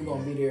 you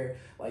gonna be there,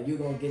 like you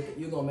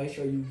gonna make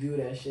sure you view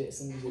that shit as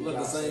soon as you at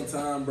the same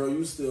time, bro,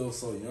 you still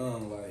so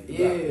young, like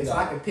so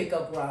I can pick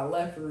up where I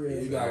left for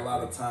real. You got a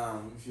lot of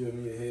time, you feel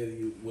me, ahead of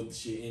you with the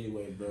shit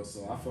anyway, bro.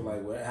 So I feel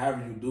like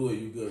however you do it,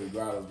 you good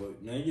regardless.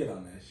 But man, get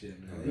on that shit,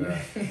 man.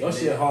 Your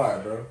shit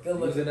hard, bro.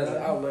 Use it as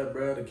an outlet,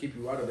 bro, to keep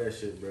you out of that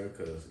shit, bro.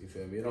 Cause you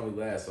feel me, it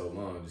only lasts so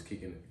long. Just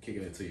kicking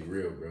it till you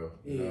real, bro.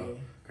 You know,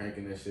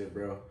 cranking that shit,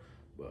 bro.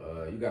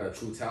 But you got a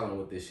true talent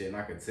with this shit, and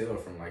I can tell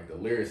from like the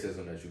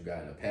lyricism that you got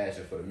and the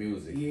passion for the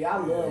music. Yeah, I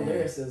love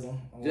lyricism.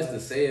 Just to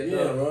say it,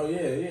 though. Bro.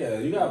 Yeah.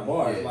 You got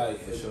bars,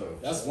 for sure.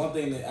 That's one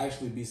thing that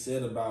actually be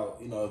said about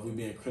if we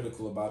being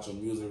critical about your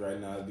music right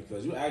now is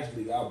because you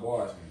actually got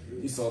bars.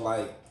 You so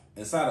like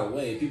inside a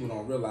way people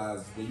don't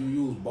realize when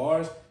you use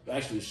bars, you're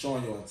actually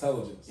showing your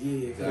intelligence.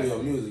 Through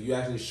your music, you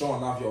actually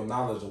showing off your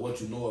knowledge of what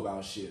you know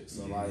about shit.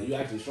 So like you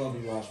actually showing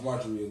people how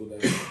smart you is with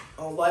that shit.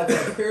 On like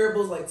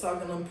parables, like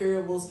talking them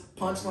parables,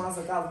 punchlines.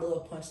 Like I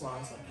love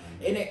punchlines.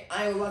 And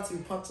I ain't gonna lie to you,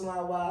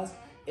 punchline wise,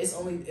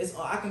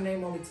 I can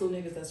name only 2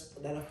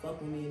 niggas that'll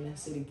fuck with me in the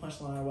city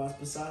punchline wise.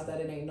 Besides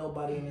that, it ain't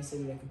nobody in the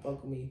city that can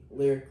fuck with me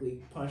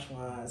lyrically,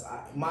 punchlines.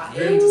 My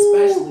age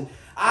especially.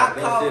 I'm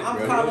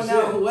calling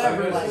out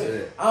whoever. Like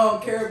I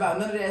don't care about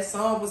none of that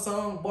song for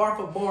song, bar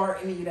for bar,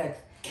 any of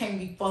that. Can't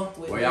be fucked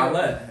with. Where y'all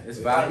at? It's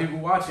 5 people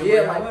watching.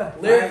 Yeah,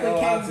 like lyrically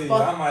can't be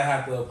fucked. I might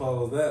have to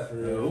oppose that for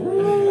real.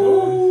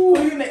 Who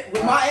you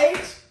with my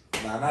age?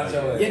 Nah, not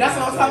your age. Yeah, that's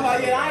what I'm talking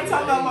about. Yeah, I ain't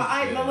talking about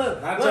my age. No,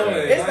 look. Not your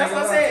age. That's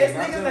what I'm saying. It's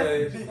niggas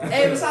that.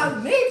 Hey,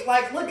 besides me,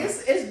 like, look,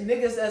 it's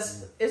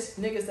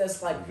niggas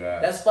that's like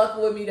that's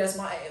fucking with me. That's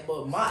my age,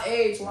 but my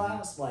age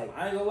wise, like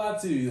I ain't gonna lie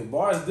to you. Your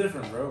bar is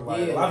different, bro.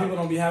 Like a lot of people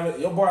don't be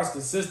having your bar is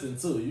consistent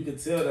too. You can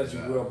tell that you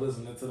grew up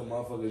listening to the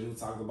motherfuckers you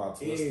talked about,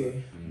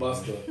 Twister,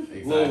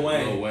 Busta, Lil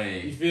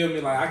Wayne. You feel me?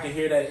 Like I can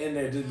hear that in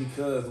there just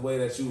because the way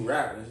that you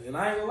rap. And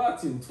I ain't gonna lie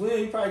to you, Twin.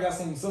 You probably got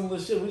some similar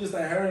shit. We just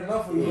ain't heard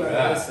enough of you.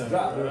 Like,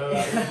 drop, bro.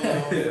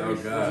 Oh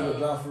God.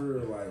 Drop for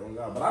real, like oh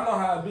God. But I know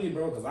how it be,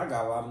 bro, because I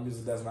got a lot of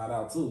music that's not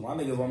out too. My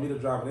niggas want me to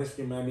drop and they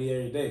scream at me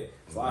every day.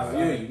 So I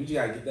feel you. We just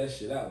gotta get that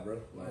shit out, bro.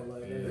 Like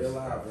real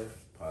live, bro.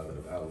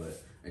 Positive outlet.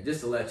 And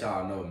just to let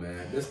y'all know,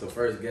 man, this is the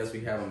first guest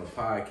we had on the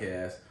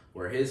podcast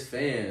where his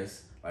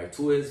fans, like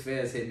 2 of his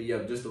fans hit me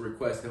up just to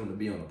request him to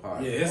be on the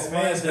podcast. Yeah, his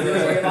fans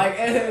like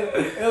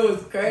it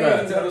was crazy.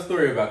 Bro, tell the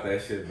story about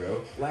that shit,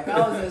 bro. Like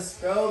I was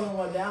just scrolling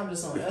one down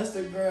just on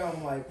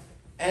Instagram, like,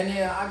 and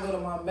then I go to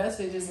my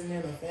messages and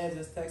then the fans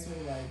just text me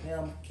like,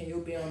 damn, can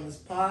you be on this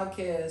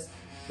podcast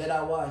that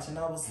I watch? And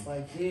I was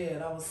like, yeah.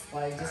 And I was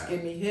like, just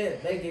give me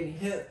hit. They give me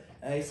hit.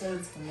 And he said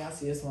it to me, I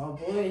see it's my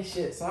boy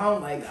shit. So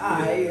I'm like,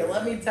 alright,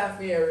 let me tap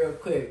in real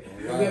quick.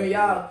 You feel me?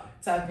 Y'all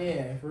tap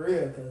in for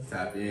real, cause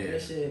tap in.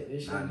 This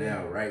shit. Not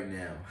now, right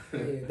now.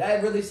 Yeah,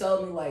 that really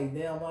showed me like,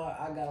 damn,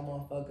 I got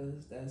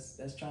motherfuckers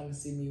that's trying to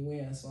see me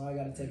win, so I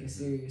gotta take it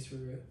serious for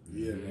real.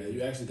 Yeah, man,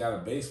 you actually got a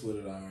base with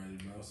it already,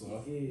 bro.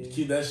 So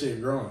keep that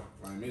shit growing.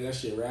 Like make that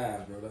shit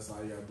rise, bro. That's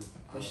all you gotta do.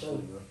 For sure,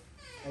 bro.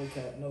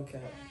 No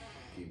cap.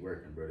 Keep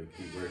working, brother.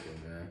 Keep working,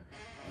 man.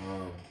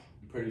 I'm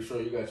pretty sure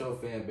you got your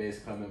fan base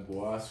coming,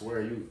 boy. I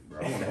swear you,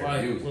 bro. I want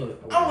to hear you.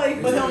 I'm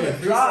waiting for him to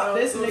drop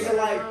this nigga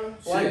like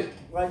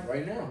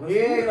right now.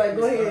 Yeah, like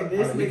go ahead.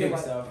 This nigga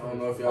like. I don't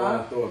know if y'all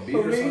want to throw a beat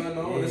or something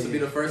on. This will be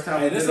the first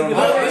time we did on the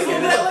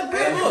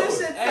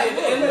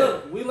Hey,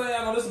 look, we lay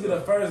out on this will be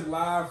the first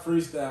live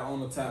freestyle on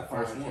the Tap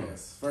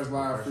podcast. First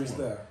live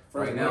freestyle.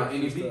 Right now,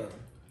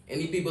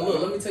 any people,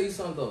 look, let me tell you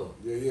something though.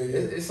 Yeah.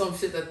 It's some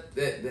shit that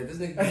this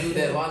nigga can do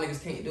that a lot of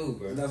niggas can't do,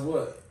 bro. And that's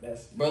what?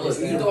 Bro, look,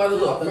 you throw out a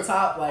look off the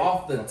top, like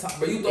off the top,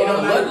 bro. You throw out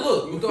a letter,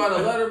 look. You throw out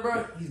a letter,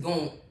 bro. He's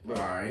going. All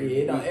right. Yeah,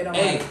 it don't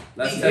hey,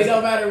 matter. It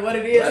don't matter what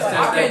it is. Like,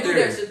 I can't do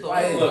that shit though.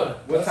 Like, look,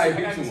 what type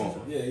beat you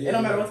want? Yeah. It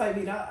don't matter what type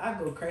beat. I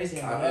go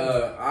crazy on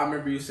that. I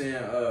remember you saying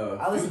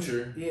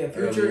Future. Yeah,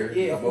 Future.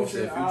 Yeah, I both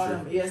said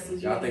Future.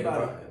 Y'all think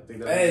about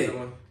it? Hey,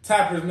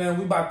 Tappers, man,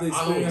 we about to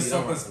experience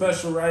something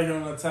special right here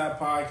on the Tap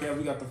podcast.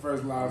 We got the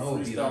first live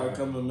freestyle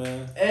coming,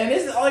 man. And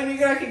this is the only nigga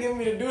that can get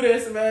me to do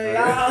this, man.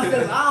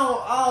 Cause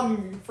I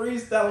don't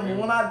freestyle, but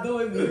when I do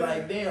it, be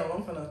like, damn,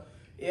 I'm finna,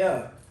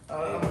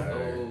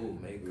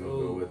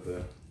 go with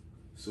the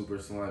super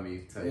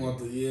slimy type. You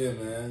want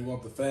man. You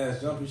want the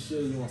fast jumpy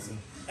shit? You want some?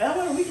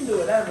 And we can do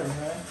whatever,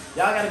 man.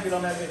 Y'all gotta get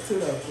on that bit too,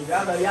 though.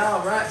 Y'all know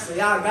y'all rap, so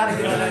y'all gotta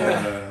get on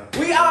that bit.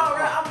 We all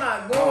right. I'm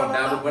not going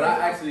on. But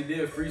I actually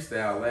did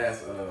freestyle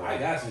last. I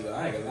got you, but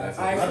I ain't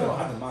gonna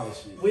lie. I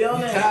demolished you. We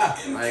on that.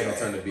 I ain't gonna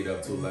turn the beat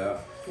up too loud.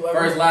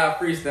 First live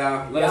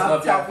freestyle. Let us know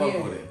if y'all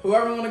fuck with it.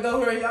 Whoever wanna go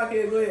here, y'all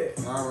can go ahead.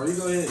 Nah, bro, you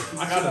go ahead.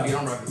 I got the beat.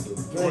 I'm rocking too.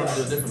 I'm gonna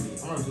do a different beat.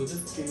 I'm gonna do a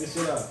different. Keep this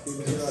shit up. Keep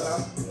this shit up.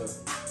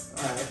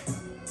 Alright.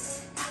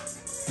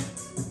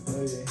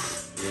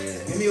 Yeah.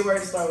 Give me a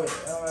word to start with.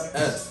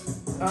 S.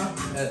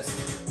 Huh? S.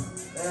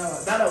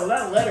 Not a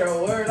letter, a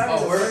word. I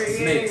got a word.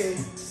 Snakes. Yeah.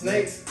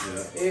 Snakes.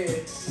 Yeah.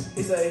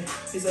 He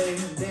say,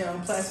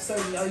 damn, plastic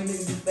surgery, all you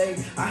niggas be fake.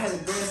 I had a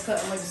grass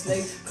cutting like a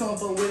snake. Come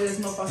up with this,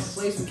 no fucking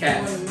place. We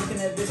can't looking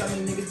at bitch. I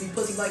mean, niggas be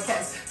pussy like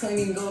cats. Couldn't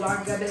even go,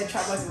 I got that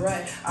trap like a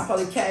rat. I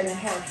probably cat in a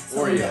hat.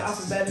 Some of that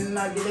alphabet and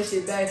I get that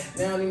shit back.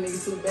 Now these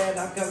niggas too bad.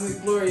 I got me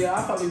Gloria.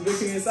 I probably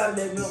drinking inside of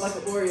that milk like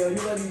an Oreo.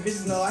 You let these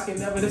bitches know I can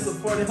never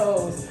support the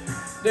hoes.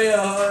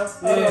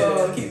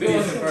 Damn, keep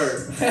going.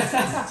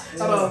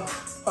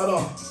 Hold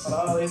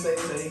on. They say,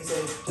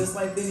 just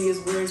like Vinny is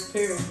where it's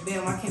paired.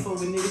 Damn, I can't fuck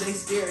with niggas, they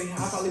scary.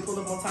 I probably pull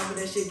up on top of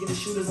that shit, get the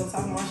shooters on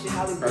top of my shit,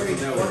 Halle Berry.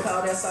 One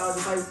call that sound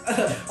just like,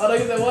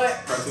 you said what?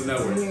 Cartoon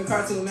Network.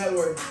 Cartoon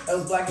Network. That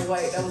was black and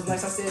white. That was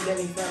nice. I said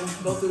Danny fam.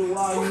 Go through the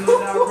wall, you know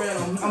that I ran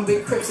them. I'm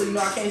Big Crip, so you know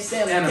I can't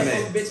stand it. Can't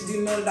fuck with bitches,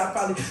 you know that I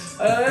probably.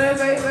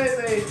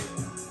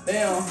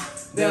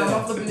 Damn,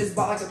 I'm flipping this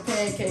ball like a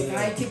pancake.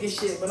 I ain't kicking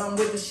shit, but I'm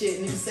with the shit.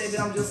 Niggas say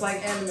that I'm just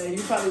like anime. You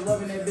probably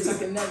loving that bitch.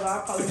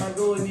 I probably might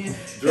go in there.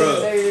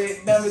 Drug.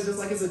 Damn, it's just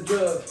like it's a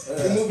drug.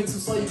 You're moving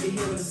too slow, you get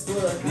hit with a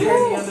slug. You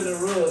heard me under the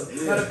rug.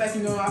 Matter of fact,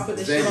 you know I put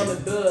that shit on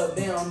the dub.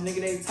 Damn, nigga,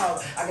 they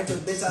talk. I got your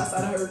bitch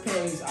outside of her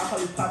panties. I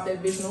probably pop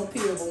that bitch no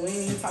pill, but we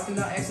ain't even talking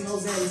about asking no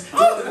zannies.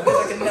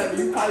 Like a never.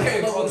 You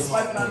probably pull up on the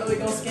swipe and I know they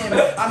gon' scam me.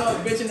 I know a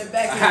bitch in the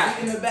back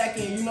end, in the back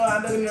end. You know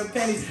I know in her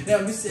panties.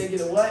 Damn, you said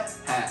get a what?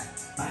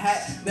 A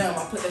hat, damn,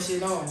 I put that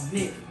shit on.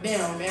 Nick,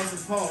 damn, answer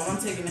the phone. I'm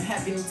taking the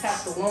hat, getting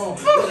tapped alone.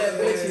 With that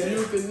bitches,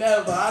 you could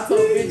never. I told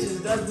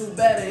bitches, let's do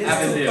better.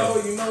 It's too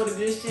cold, you know that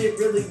this shit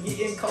really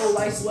getting cold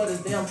like sweaters.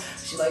 Damn,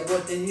 she like,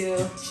 what the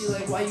hell? She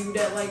like, why you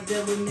that like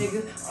that little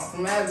nigga? I'm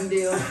from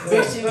Avondale.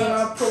 Bitch, shit, when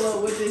I pull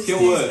up with this shit,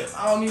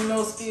 I don't need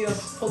no skill.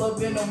 Pull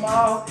up in the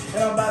mall,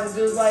 and I'm about to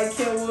just like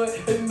Kenwood.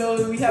 You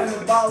know, we having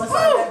a ball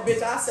inside that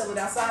bitch. I sell it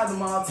outside the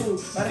mall too.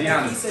 Matter of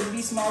fact, he said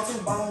be small too.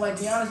 Ballin' like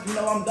Giannis, you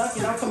know I'm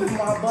dunking. I'm coming from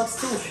my bucks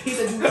too. He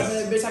said, you loving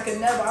that bitch, I can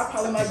never. I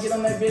probably might get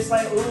on that bitch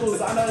like ooze.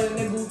 I know that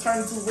nigga who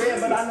turned to red,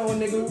 but I know a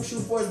nigga who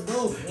shoot for his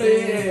blue. What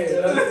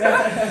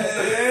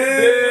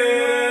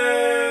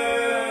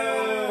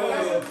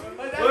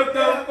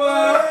the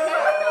fuck?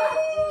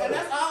 And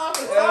that's all I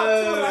can talk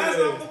to. That's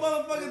off the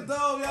motherfucking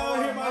dome. Y'all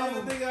hear my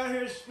little nigga out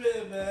here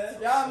spitting, man.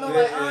 Y'all know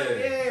like,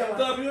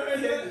 Dub, you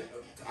heard that?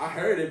 I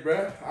heard it,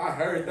 bro. I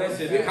heard that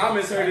shit. The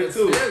comments heard it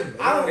too.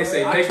 They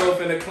say Mako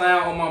finna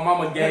clown on my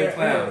mama gang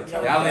clown.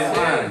 Y'all ain't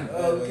lying.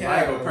 I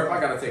ain't gonna perp. I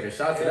gotta take a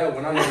shot to that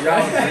one. I know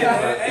y'all.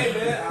 Hey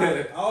man, I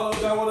don't know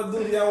what y'all want to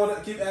do. Y'all want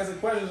to keep asking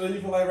questions, or you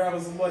feel like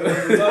rapping some money?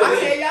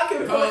 Y'all can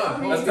put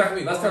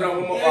Let's turn on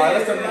one more. Alright,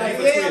 let's turn on one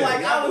more.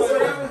 Like I was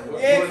come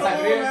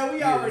on, man.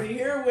 We already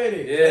here with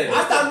it. Yeah.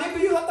 I thought nigga,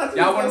 you. I thought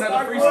you. Y'all want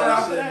another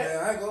freestyle?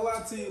 Man, I ain't gonna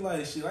lie to you,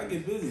 like shit. I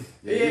get busy.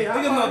 Yeah,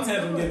 niggas know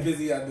Tampa get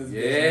busy out this.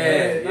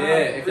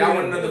 Yeah. If y'all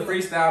want another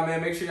freestyle, man,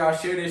 make sure y'all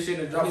share this shit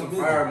and drop some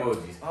fire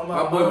emojis.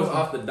 My boy was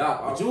off the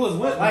dock. But you was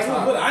with, I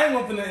ain't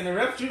want to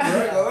interrupt you, bro.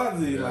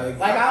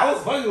 Like I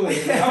was fucking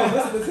with it. I was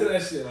listening to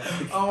that shit.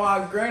 Oh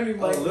my granny, I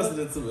was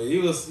listening to it.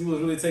 You was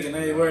really taking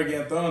any word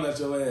getting thrown at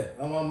your ass.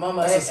 Oh my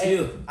mama, that's a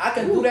skill. I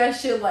can do that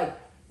shit like,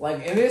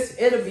 and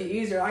it'll be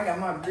easier. I got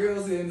my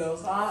grills in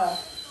those. So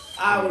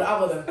I would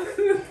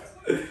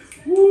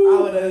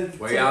have.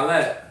 Where y'all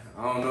at? I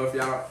don't know if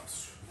y'all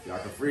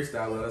can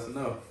freestyle. Let us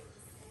know.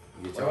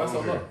 Get y'all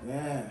on here.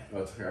 Yeah.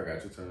 Oh, here, I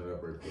got you. Turn it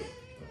up real quick.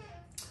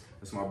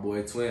 That's my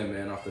boy Twin,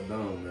 man, off the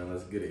dome, man.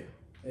 Let's get it.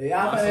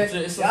 Y'all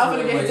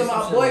finna get to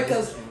my boy,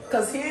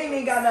 cause he ain't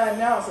even got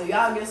nothing out, so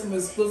y'all get some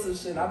exclusive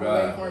shit. I've been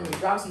waiting for him to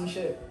drop some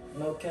shit.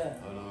 No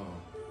cap. Hold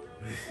on.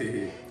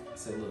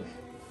 Say, look.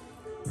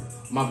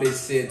 My bitch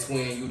said,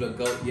 twin, you the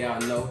GOAT, yeah I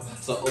know.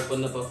 So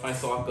open up a fight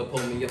so I could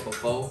pull me up a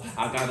foe.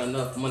 I got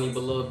enough money,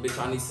 but little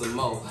bitch, I need some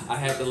more. I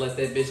had to let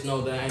that bitch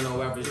know that I ain't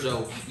no average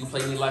Joe. You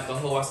play me like a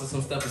hoe, I send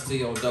some steppers to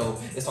your dough.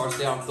 It's hard to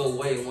stay off the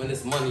way when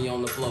it's money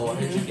on the floor. I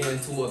heard you get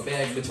into a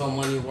bag, bitch, your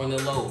money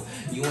running low.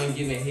 You ain't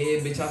giving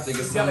head, bitch, I think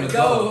it's time to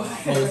go.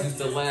 Hoes used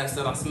to laugh,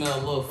 said I smell a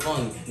little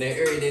funny. That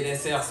every day they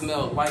say I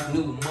smell like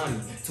new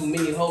money. Too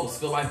many hoes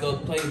feel like a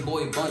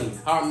Playboy bunny.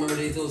 I remember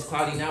days it was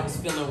cloudy, now it's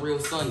feeling real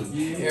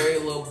sunny. Every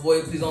little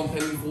boy, please don't pay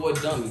me for a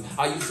dummy.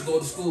 I used to go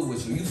to school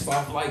with you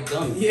soft like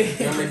dummy.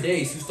 Remember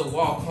days, used to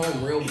walk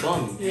home real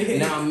bummy.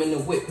 Now I'm in the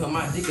whip, put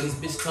my dick in this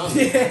bitch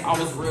tummy. I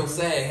was real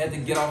sad, had to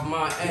get off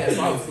my ass.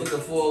 I was looking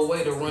for a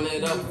way to run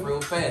it up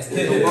real fast.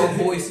 The road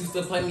boys used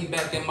to play me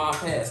back in my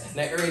past.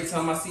 Now every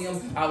time I see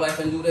them, I laugh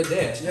and do the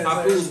dash.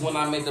 I cruise when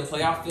I make the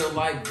play, I feel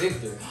like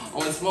Victor.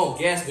 Only smoke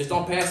gas, bitch,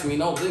 don't pass me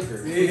no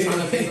liquor. We trying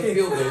to make a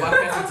field goal,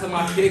 I pass it to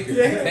my kicker.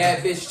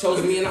 Bad bitch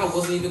chose me and I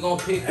wasn't even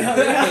gonna pick her.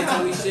 Can't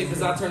tell me shit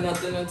cause I turned up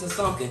busting into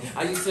something.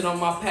 I used it on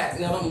my pack,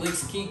 now them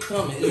licks keep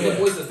coming. Is the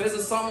boys a fist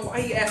or something?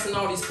 Why he asking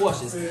all these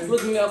questions?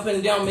 Looking me up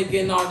and down,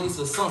 making all these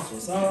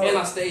assumptions. And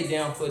I stayed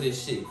down for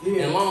this shit.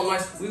 And long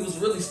nights, we was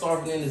really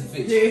starving in this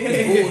bitch.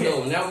 It's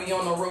cool though, now we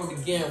on the road to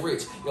getting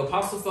rich. Yo,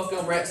 pop's a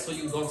fucking rat, so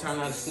you gon' turn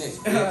out a snitch,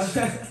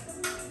 bitch.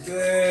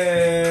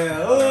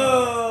 Yeah.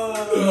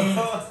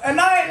 Oh. And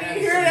I ain't even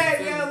hear that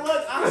yet.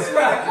 Look, I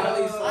swear,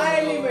 I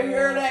ain't even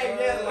hear that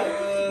yet. Like,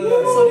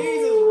 so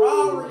these is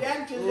raw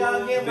reactions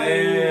y'all get. Like,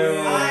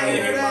 Damn. I ain't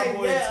hear that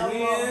yet.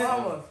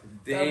 Mama.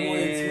 That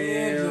boy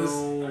Twin just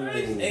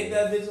ate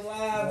that bitch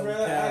alive, bro. I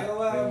ain't gonna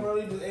lie, bro.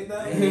 He just ate that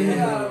bitch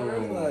alive, bro.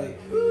 Like,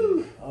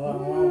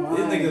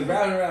 these niggas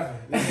rapping.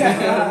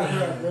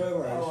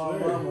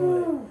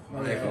 I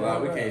ain't gonna lie,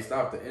 we can't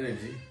stop the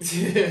energy. We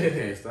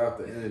can't stop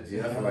the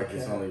energy. I feel like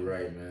it's only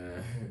right,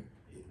 man.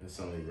 It's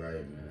only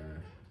right,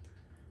 man.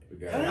 We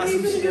got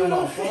some shit on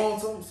my phone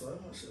too, so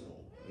my shit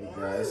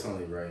it's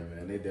only right,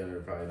 man. They down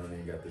there probably don't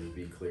even got this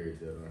beat cleared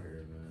yet on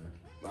here, man.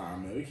 Nah,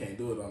 man, we can't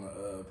do it on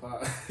the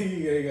pod. You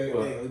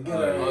right.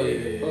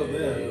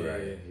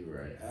 You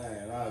right. I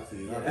ain't lying to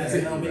you. That's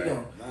it, don't be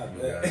going. Not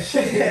bad.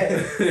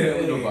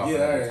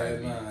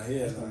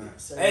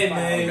 Hey,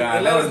 man,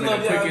 God, that was the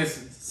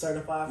quickest.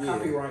 Certified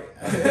copyright.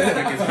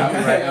 Quickest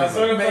copyright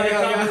ever.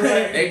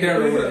 They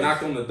down there would have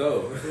knocked on the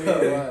door.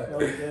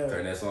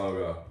 Turn that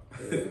song off.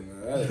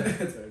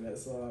 Turn that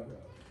song off.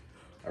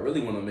 I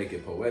really want to make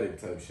it poetic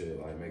type shit,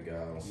 like make it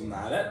out.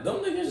 Nah, them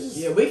niggas just.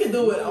 Yeah, we can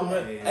do it.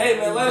 Hey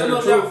man, let us know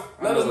if y'all.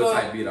 Let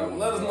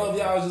us know if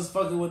y'all was just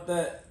fucking with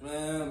that,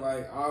 man.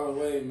 Like all the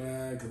way,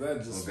 man. Cause that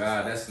just. Oh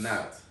God, that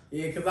snapped.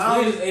 Yeah, cause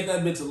I just ate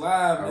that bitch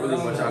alive. I really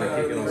want y'all to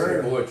kick it on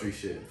some poetry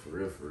shit, for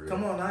real.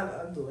 Come on,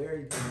 I do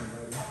everything,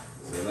 buddy.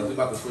 So we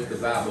about to switch the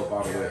vibe up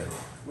all the way.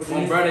 What you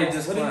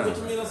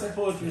mean on some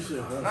poetry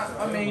shit, bro?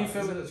 I mean, you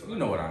feel me? You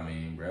know what I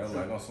mean, bro.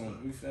 Like on some,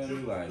 you feel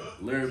me? Like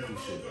lyrical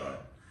shit, right?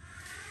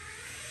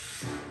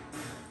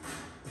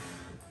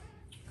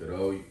 Good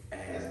old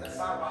ass.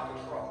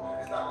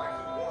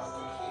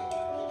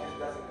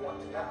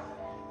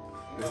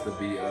 This to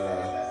be I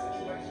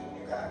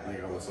think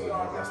I was so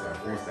drunk I started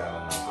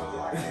freestyling.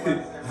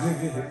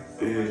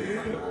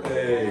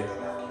 Hey.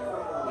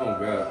 Oh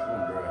God.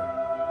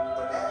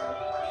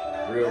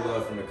 Real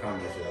love from the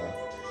comments, y'all.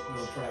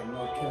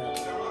 No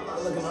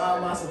cap. Look at all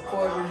my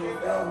supporters, you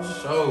feel me?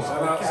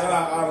 Shout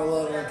out all the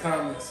love in the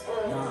comments.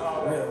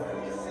 Nah, real.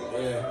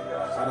 Yeah.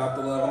 Shout out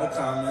the love in the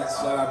comments.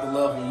 Shout out the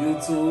love on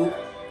YouTube.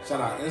 Shout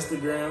out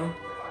Instagram.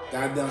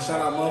 Goddamn, shout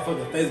out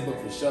motherfucking Facebook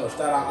for sure.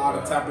 Shout out all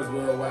the tappers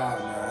worldwide,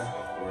 man.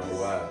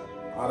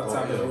 All the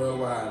tappers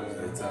worldwide,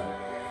 man.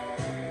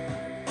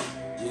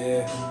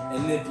 Yeah.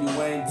 And if you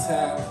ain't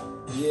tapped,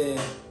 yeah.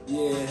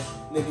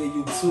 Nigga,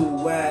 you too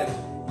whack.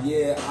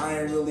 Yeah, I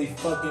ain't really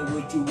fucking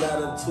with you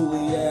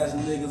ratatouille ass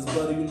niggas,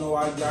 but you know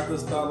I got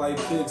this style like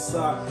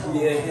Pixar.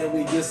 Yeah, and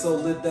we get so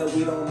lit that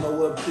we don't know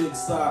what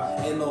Pixar.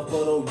 Ain't no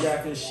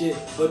photographing shit,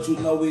 but you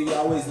know we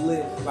always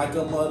lit like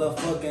a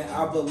motherfucking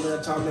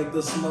avalanche. I make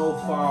the snow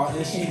fall,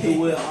 and she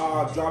do it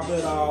all, drop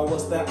it all.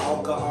 What's that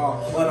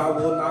alcohol? But I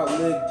will not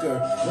liquor.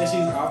 Then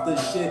she's off the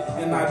shit,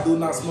 and I do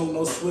not smoke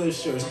no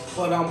swishers.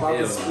 But I'm about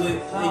to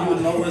split, and you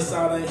know it's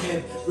out of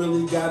hand.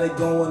 Really got it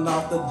going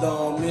off the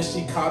dome, and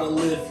she caught a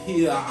lift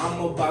here.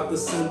 I'm about to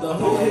send her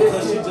home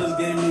cause she just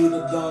gave me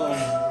the dome.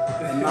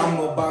 And I'm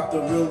about to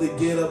really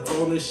get up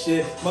on this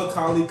shit.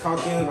 Macaulay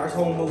Culkin like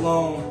Home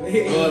Alone.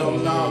 But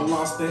I'm not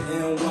lost in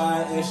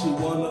NY. And she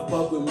wanna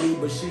fuck with me,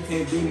 but she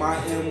can't be my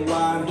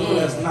NY. No,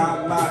 that's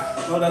not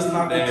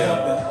the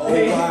company. Oh,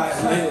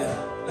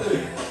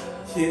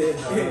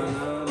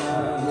 yeah.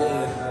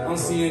 I'm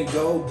seeing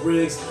gold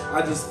bricks.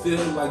 I just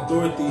feel like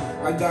Dorothy.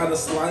 I got a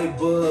slight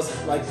buzz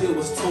like it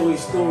was Toy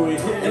Story.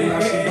 And now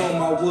she on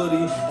my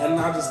Woody. And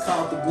I just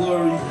caught the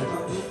glory.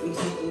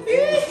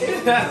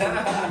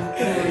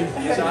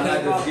 Trying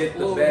to just get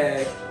the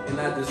bag. And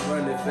I just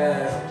run it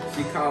fast.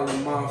 She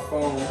calling my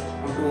phone.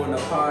 I'm doing a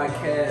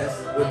podcast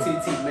with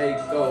Ttk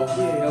Mako.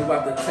 And we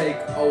about to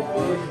take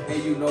over.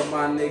 And you know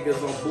my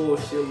niggas on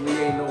bullshit. We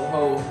ain't no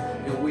hoe.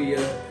 And we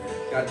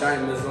got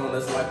diamonds on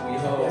us like we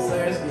hoes.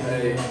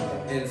 Hey,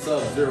 in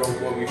Sub-Zero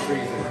where we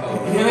freezing cold.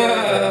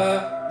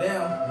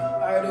 Damn,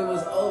 I heard it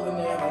was over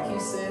there. Like he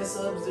said,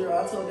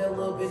 Sub-Zero. I told that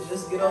little bitch,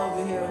 just get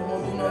over here.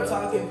 Won't do no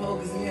talking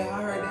pokers. Yeah,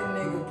 I heard that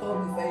nigga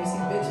poker face. He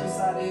bitch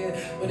inside of here.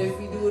 But if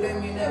he do, that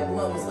mean that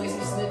blunt was lazy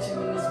snitching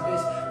in this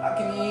bitch. I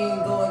can even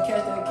go and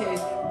catch that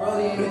case.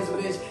 Brody in this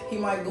bitch. He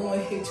might go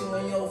and hit you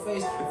in your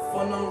face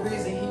for no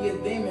reason. He a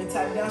demon.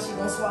 Tap down, she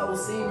gon' swallow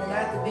semen.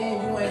 After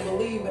then, you ain't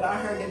believe it. I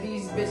heard that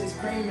these bitches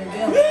creaming.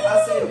 Damn,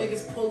 I said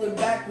niggas pulling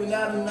back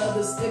without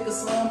another stick or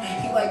some.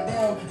 He like,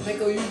 damn,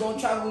 Mako, you gon'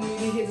 try with me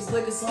to hit this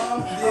liquor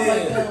some? I'm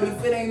like, damn,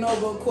 if it ain't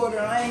over a quarter,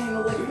 I ain't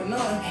gonna lick for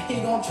none. He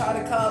gon' try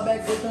to call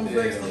back with them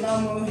bricks, and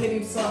I'm gonna hit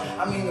him some.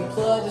 I mean, the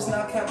plug just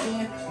not kept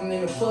in, and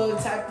then the plug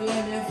tapped in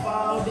and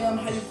fall. Damn,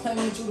 how you claim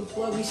that you the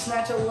plug? We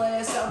snatch your little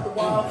ass out the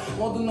wall.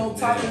 Won't do no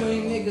talking with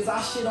these niggas.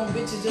 I shit on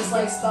bitches just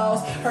like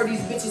Stalls. Heard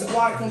these bitches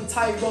walk on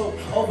tightrope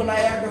over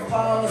Niagara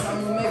Falls.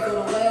 I'm gonna make her the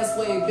last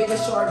wave. Bigger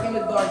shark in the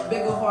dark,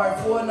 bigger heart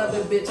for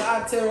another bitch.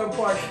 I tear her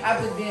apart.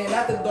 After then,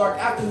 after dark,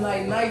 after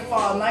night,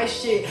 nightfall, night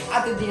shit.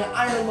 After then,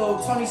 Iron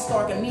Lord, Tony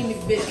Stark, anemic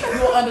bitch.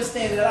 You'll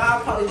understand that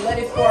I'll probably let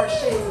it fart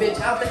shit, bitch.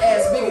 Out the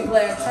ass, bigger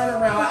glass,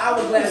 turn around,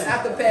 hourglass,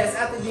 after pass,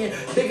 after then,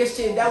 bigger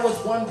shit. That was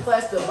one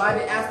class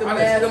divided after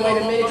math. Wait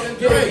a minute,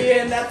 get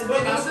it in, after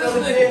then, I'm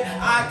still again.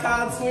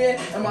 Icon twin,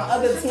 and my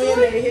other twin,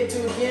 they hit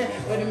you again.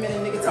 Wait a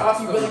minute, nigga,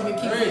 talk, you really been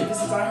keeping it.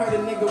 Since I heard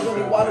a nigga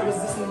really water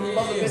resistant. You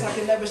love a bitch, I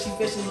can never she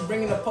fishing. You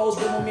bringing the post,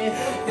 bring him in,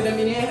 get him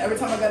in. Every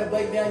time I got a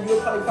break down,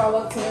 you'll probably call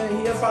up twin, and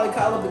he'll probably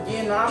call up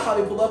again. And I'll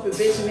probably pull up a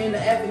bitch and in the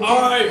F and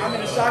I'm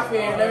in the shock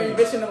fan, and every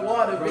bitch in the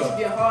water, bitch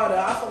get harder.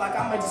 I feel like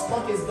I might just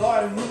fuck his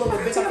daughter. You love a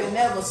bitch, I can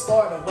never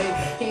start a wait.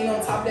 He ain't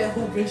on top of that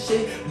hooping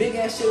shit, big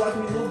ass shit like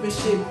me looping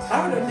shit.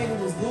 I heard that nigga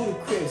was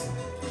ludicrous.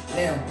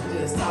 Damn, we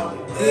just talking.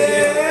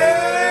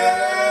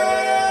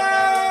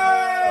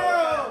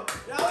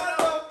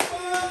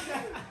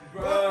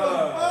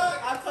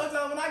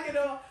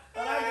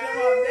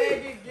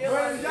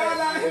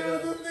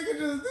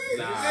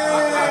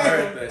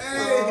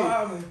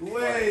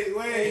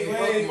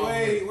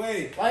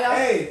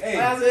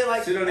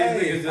 Shit on these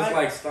niggas just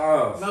like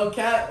stars. No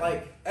cat,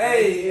 like.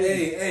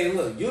 Hey,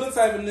 look, you the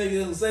type of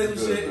nigga who say some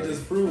shit and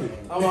just prove it.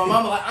 Oh, my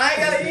mama like, I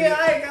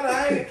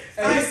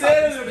He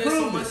said it to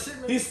prove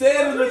it. He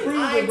said it to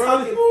prove it, bro.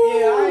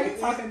 I ain't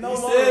talking no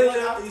more.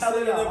 He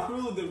said it to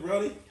prove it,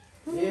 brody.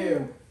 Yeah.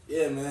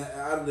 Yeah, man.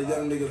 Out of the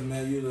young niggas,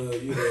 man, you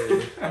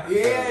the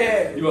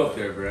yeah. You up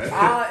there, bro?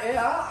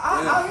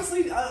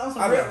 Honestly,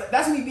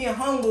 that's me being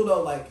humble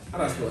though. Like I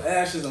done spilled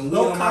ashes and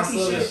no weed on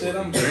myself and shit.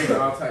 I'm drinking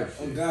all types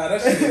of shit. Oh God,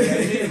 that shit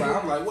made me like,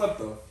 I'm like, what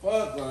the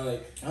fuck,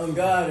 like. Oh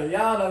God,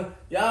 y'all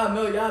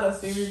know y'all done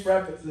see me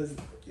rapping since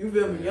you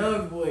feel me,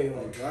 young boy. Like,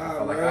 oh God, I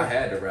feel like I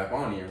had to rap.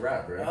 I don't even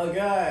rap, bro. Oh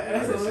God,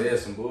 I just said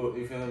some bull.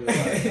 You feel me?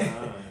 Like,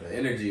 the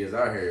energy is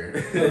out here.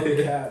 No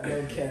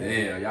cap.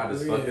 Damn, y'all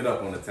just fucked it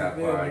up on the Tap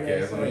Real,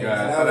 podcast. Oh yeah.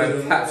 God,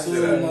 that so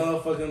that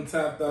was motherfucking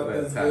tapped out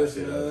this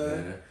bitch,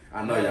 man.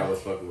 I know y'all was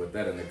fucking with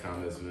that in the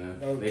comments, man.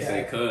 Okay. They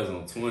say cuz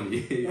on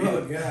 20.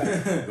 Oh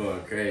God.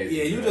 Going crazy.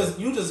 Yeah, bro.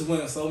 you just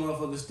went so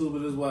motherfucking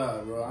stupid as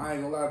wild, bro. I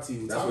ain't gonna lie to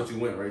you. That's what you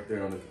went right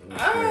there on the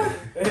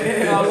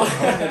I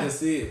wanted to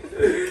see it.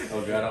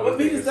 Oh God, I was What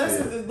niggas that's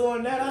is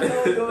doing that? I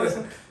know it's doing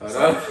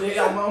some shit.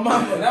 Yeah, my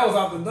mama. That was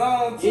off the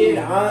dome too.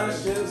 Yeah,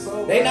 shit.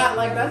 So they not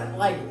like that's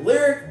like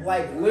lyric,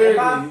 like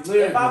Lyrically,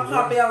 if I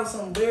pop out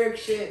some lyric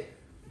shit.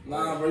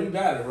 Nah, bro, you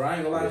got it, bro. I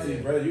ain't gonna lie to you,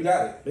 bro. You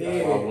got it.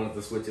 That's why I wanted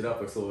to switch it up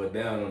and slow it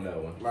down on that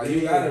one. Like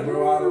you got it,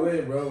 bro, all the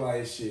way, bro.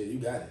 Like shit, you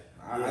got it.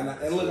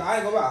 And look, I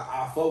ain't gonna lie,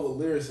 I fuck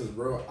with lyricists,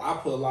 bro. I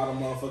put a lot of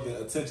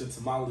motherfucking attention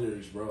to my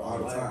lyrics, bro, all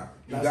the time.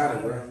 You got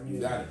it, bro. You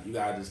got it. You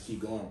gotta just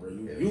keep going, bro.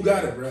 You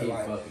got it, bro. Keep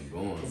like, fucking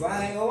going. Cause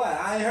I ain't gonna lie,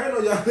 I ain't heard no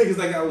y'all niggas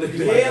that got lyrics.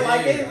 Yeah,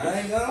 like it. I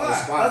ain't gonna lie.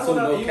 That's That's what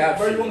no cap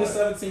bro. shit, You only like.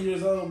 17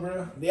 years old,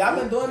 bro. Yeah, I've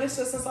been doing this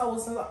shit since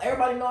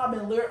everybody know I've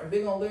been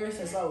big on lyrics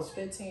since I was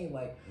 15.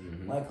 Like,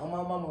 like on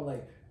my mama,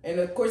 like. And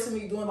of course,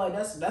 me doing like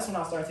that's when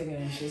I started taking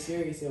that shit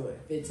serious. It was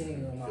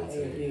 15 on my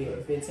age, yeah,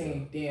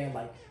 15. Then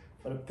like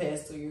for the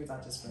past 2 years, I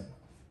just been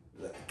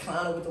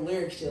clowning with the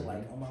lyric shit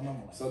like on my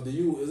mama. Like. So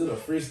is it a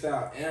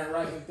freestyle and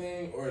writing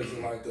thing, or is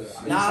it like you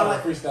Nah, trying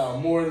like, to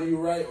freestyle more than you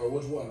write, or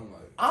which one? I'm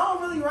like, I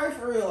don't really write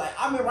for real. Like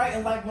I've been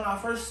writing like when I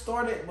first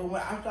started, but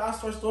after I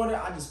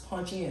started, I just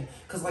punch in,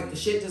 cause like the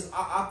shit just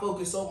I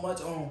focus so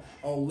much on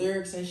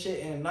lyrics and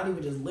shit, and not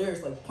even just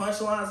lyrics, like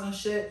punchlines and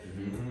shit.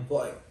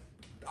 Like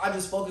I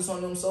just focus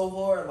on them so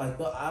hard, like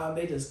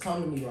they just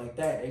come to me like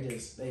that. They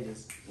just. They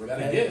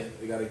got a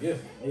gift. They got a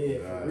gift.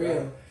 Yeah, for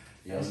real.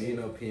 You don't need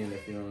no pen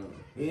if you don't.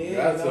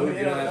 Yeah, no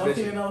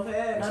pen, no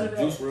pad, none of that.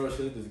 Juice WRLD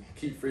shit, just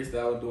keep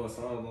freestyling, doing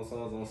songs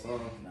on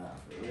songs. Nah,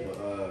 for real.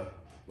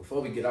 But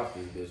before we get off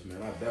this bitch,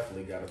 man, I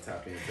definitely gotta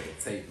tap into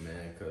the tape,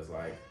 man, cause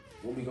like,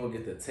 when we gonna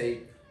get the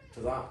tape?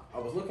 Cause I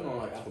was looking on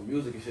like Apple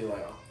Music and shit,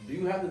 like, do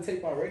you have the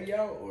tape already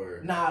out or?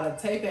 Nah, the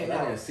tape ain't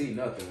out. I didn't see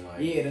nothing like.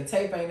 Yeah, the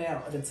tape ain't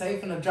out. The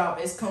tape finna drop.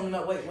 It's coming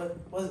up. Wait,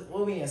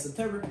 what we in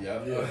September?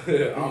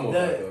 Yeah. Almost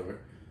October.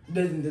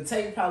 The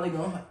tape probably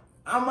gonna.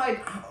 I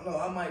don't know.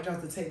 I might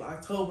drop the tape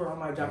October. I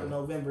might drop it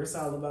November. It's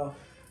all about.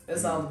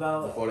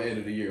 Before the end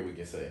of the year, we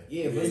can say.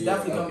 Yeah, but it's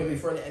definitely gonna be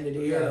before the end of the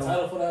year. You got a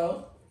title for that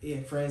album?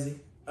 Yeah, Frenzy.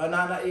 I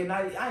ain't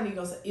even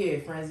gonna say. Yeah,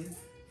 Frenzy.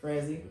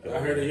 Okay. I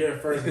heard it here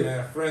first,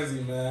 man.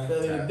 Frenzy, man.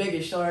 The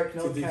biggest shark.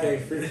 No TTK cap.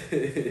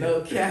 free.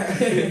 No cap.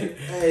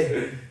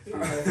 Hey,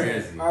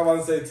 Frenzy. I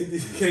want to say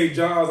TTK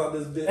Jaws on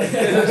this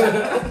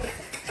bitch.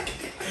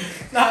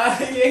 Nah,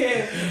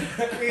 yeah.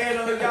 We ain't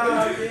no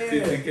job, yeah.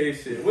 TTK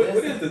shit. What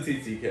is the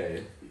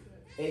TTK?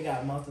 It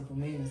got multiple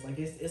meanings. Like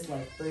it's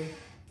like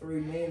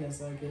three meanings.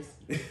 Like it's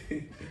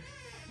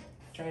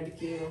trying to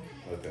kill.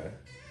 Okay.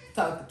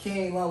 Talk the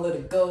king, long let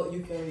it go. You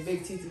can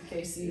big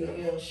TTK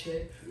CL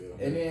shit.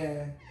 Yeah. And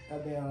then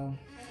goddamn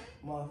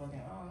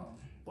motherfucking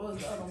What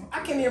was the other one? I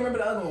can't even remember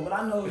the other one, but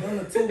I know them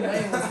the two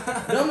main ones.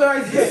 Them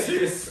right there.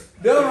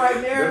 Them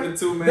right there. Them the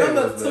two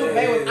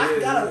main ones. I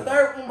got a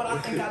third one, but I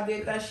think I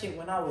did that shit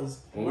when I was.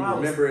 When we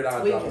remember it,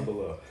 I'll drop it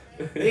below.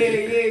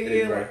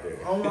 Yeah. Right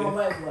there. On my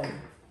life, like.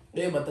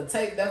 Yeah, but the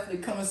tape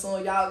definitely coming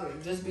soon. Y'all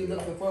just be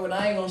looking forward.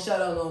 I ain't gonna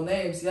shout out no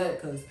names yet,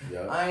 cause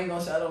I ain't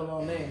gonna shout out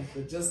no names.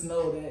 But just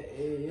know that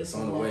it's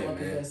on the way,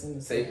 man.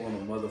 Tape on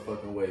the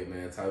motherfucking way,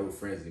 man. Titled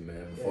Frenzy,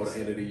 man. Before the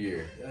end of the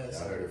year.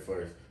 Y'all heard it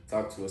first.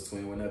 Talk to us,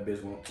 twin, when that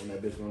bitch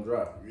gonna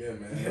drop. Yeah,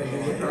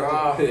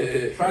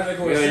 man. Project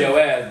on your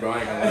ass, bro. I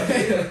ain't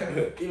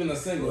gonna lie. Even a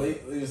single,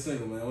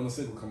 man. When a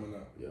single coming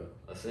out. Yeah.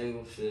 A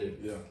single shit.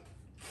 Yeah.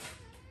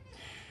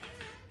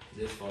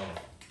 This fall.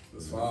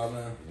 This fall,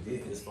 man.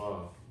 This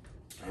fall.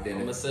 And then I'm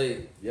gonna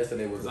say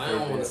yesterday was. I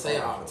don't want to say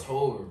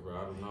October, bro.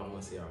 I do not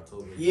want to say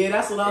October. Yeah,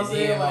 that's what I'm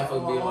saying. Like, be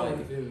like,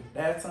 you feel me?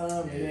 That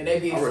time, and they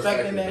be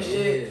expecting that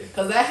shit,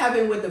 cause that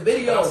happened with the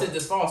video. I said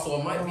this fall, so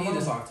it might be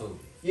this October.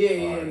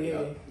 Yeah,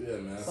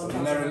 man. So you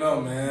never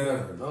know,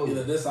 man.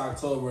 Either this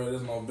October or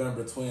this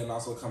November. Twin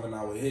also coming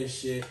out with his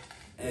shit.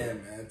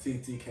 And man,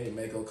 Ttk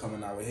Mako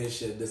coming out with his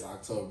shit this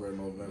October and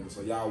November.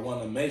 So y'all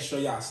want to make sure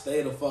y'all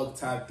stay the fuck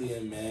tapped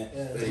in, man.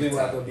 We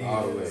have to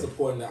be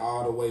supporting it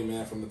all the way,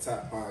 man, from the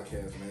top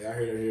podcast, man. Y'all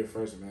heard it here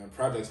first, man.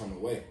 Project's on the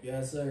way.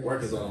 Yes, sir.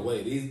 Work is on the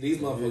way. These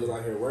motherfuckers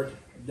out here working.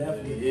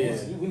 Definitely.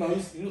 Yeah. You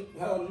know, you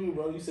how old are you,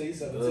 bro? You say you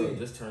 17.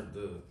 Just turned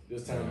up.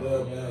 Just turned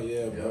up, man.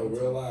 Yeah, bro.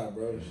 Real live,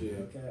 bro.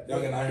 Shit. Y'all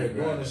getting out here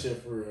doing this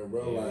shit for real,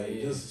 bro.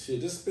 Just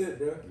spit,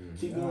 bro.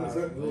 Keep doing it.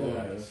 Spit,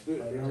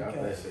 bro. Drop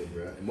that shit,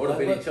 bro. And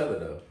motivate each other,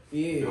 though.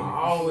 Yeah.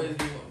 I always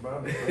be,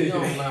 bro. You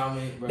don't allow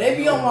me, bro. They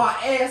be on my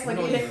ass, like,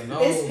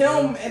 it's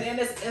him, and then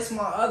it's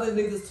my other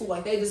niggas, too.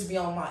 Like, they just be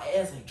on my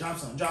ass, like, drop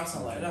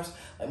something. Like, that's,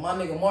 like, my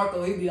nigga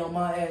Marco, he be on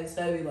my ass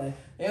heavy, like,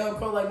 yo,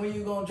 bro, like, when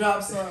you gonna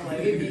drop something? Like,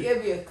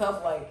 it be a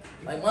couple,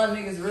 like my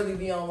niggas really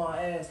be on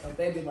my ass. Like,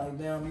 they be like,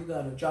 damn, you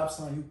gotta drop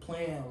something, you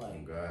playing,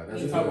 like. God,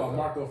 you talking about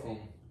Marco from,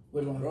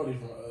 what one? Brody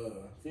from,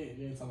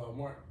 you ain't talking about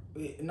Mark?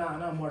 Nah,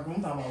 not Marco,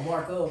 I'm talking about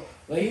Marco.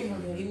 But he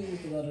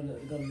used to go to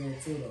there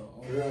too, though.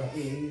 Yeah,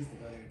 he used to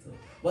go there too.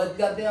 But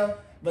goddamn,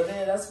 but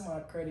then that's my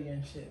credit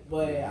and shit.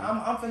 But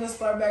I'm finna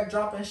start back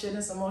dropping shit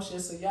and some more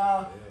shit. So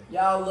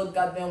y'all look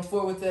goddamn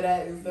forward to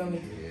that. You feel me?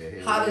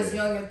 Hottest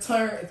young and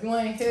turn. If you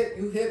ain't hip,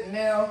 you hip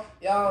now.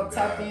 Y'all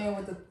tap in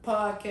with the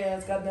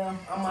podcast. Goddamn,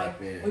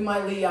 we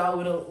might leave y'all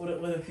with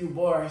a few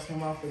bars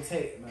from off the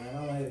tape,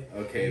 man.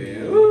 Okay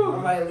then.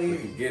 I might leave. We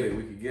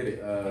can get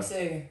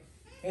it.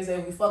 He said,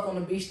 if we fuck on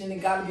the beach, then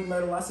it gotta be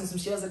murder. I send some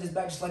shells at his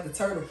back just like a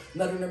turtle.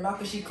 Nut in her mouth,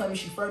 cause she claiming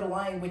she fertile.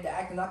 I ain't with the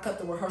acting, I cut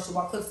the rehearsal.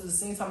 While clips to the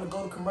scene, time to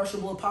go to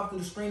commercial. Blow pop through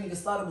the screen, nigga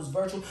slaughter was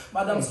virtual.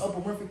 My diamonds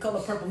open, Winfrey color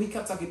purple. He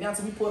kept talking down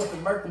till we pulled up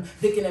and murked him.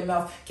 Dick in that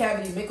mouth,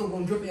 cavity, Mako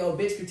gon' drip your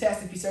bitch.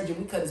 Catastrophe surgeon,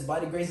 we cut his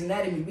body, Grey's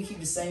Anatomy. We keep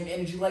the same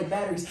energy like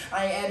batteries.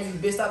 I ain't adding you,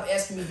 bitch, stop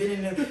asking me, been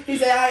in the. He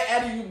said, I ain't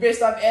adding you, bitch,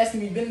 stop asking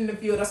me, been in the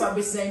field. That's why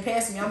bitches ain't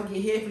passing me. I'ma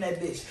get hit from that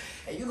bitch.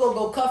 And you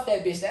go cuff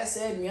that bitch. That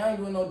said me. I ain't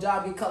doing no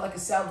job. Get cut like a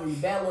salary.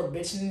 Bad little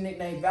bitch.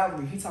 Nickname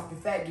Valerie. He talking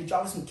fat. Get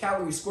dropping some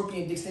calories.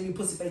 Scorpion dick. Send me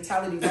pussy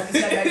fatality. Like a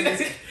snap back in this.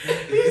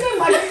 He said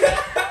like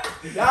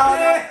y'all.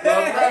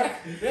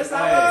 That's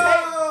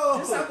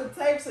how the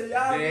tape. So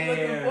y'all be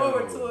looking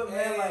forward to it,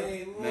 man.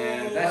 Like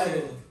man, that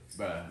shit.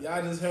 Bruh.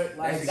 Y'all just hurt.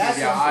 Like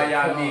that's all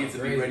y'all need to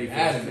be ready for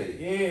it.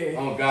 Yeah.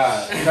 Oh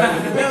God. Keep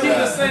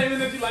the same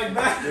energy like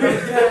that.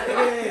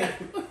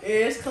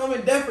 Yeah, it's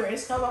coming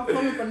different. I'm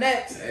coming for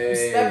next. I'm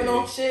stepping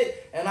on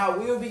shit, and I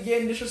will be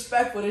getting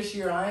disrespectful this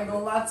year. I ain't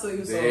gonna lie to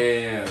you.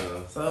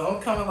 So I'm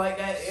coming like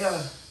that.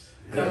 Yeah.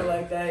 Coming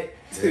like that.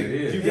 There it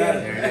is. You got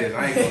it. There it is.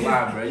 I ain't gonna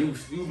lie, bro. You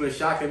been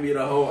shocking me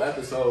the whole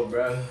episode,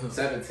 bro.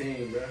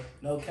 17, bro.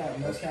 No cap.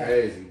 That's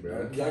crazy,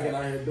 bro. Y'all get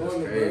out here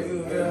doing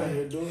it, bro. Out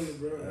here doing it,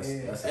 bro.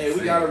 That's hey,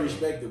 we gotta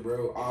respect it,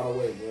 bro. All the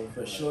way, bro.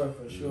 For sure.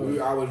 We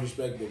always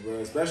respect it, bro.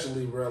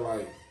 Especially, bro,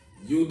 like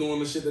you doing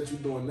the shit that you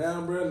doing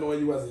now, bro. Knowing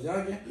you as a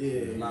youngin.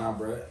 Yeah. Nah,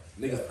 bro.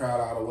 Niggas proud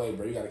all the way,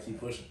 bro. You gotta keep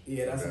pushing.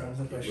 Yeah, that's what I'm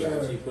saying. For sure. You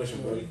gotta keep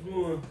pushing,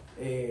 bro.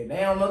 Yeah, they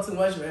don't know too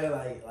much, man.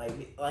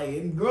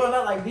 Like growing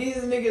up, like these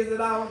niggas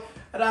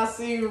that I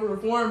see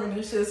reforming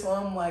and shit. So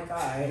I'm like,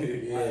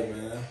 alright. Yeah,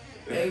 man.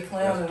 They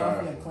clowning,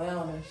 I'm finna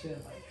clown and shit.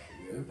 Like,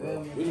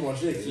 we just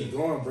want you to keep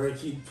going, bro.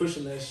 Keep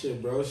pushing that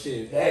shit, bro.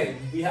 Shit. Hey,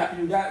 be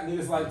happy you got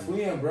niggas like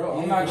Twin,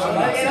 bro. I'm not gonna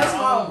lie. Hey, that's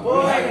my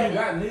boy. Be happy you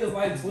got niggas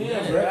like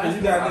Twin, bro. Cause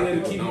you got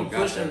niggas to keep you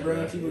pushing, bro.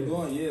 And keep it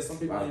going. Yeah, some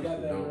people ain't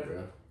got that,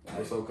 bro.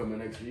 Also coming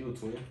next to you,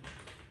 Twin.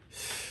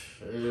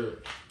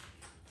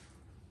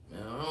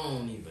 Man, I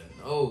don't even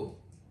know.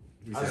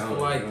 I just feel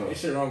like ain't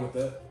shit wrong with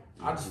that.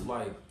 I just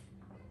like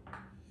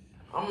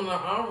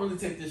I don't really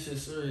take this shit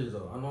serious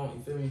though. I know,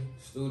 you feel me?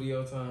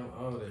 Studio time,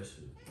 all that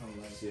shit. I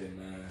don't like shit,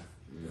 man.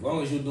 As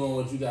long as you're doing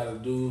what you gotta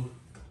do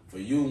for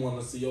you want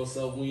to see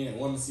yourself win,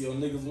 want to see your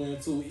niggas win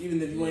too.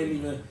 Even if you ain't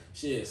even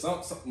shit,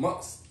 some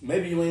months,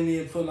 maybe you ain't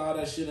even putting all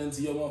that shit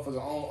into your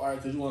motherfucking own art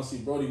because you want to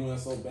see Brody win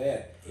so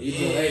bad. And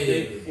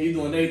you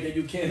doing everything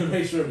you can to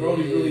make sure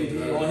Brody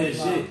really on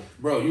his shit,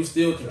 bro. You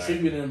still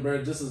contributing,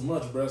 bro, just as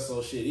much, bro.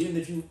 So shit, even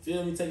if you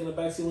feel me taking the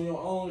backseat on your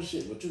own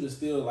shit, but you can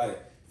still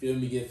like. Feel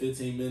me, get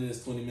 15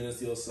 minutes, 20 minutes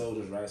to yourself,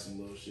 just write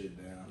some little shit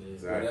down.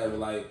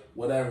 Exactly.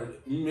 Whatever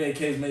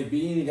case may be,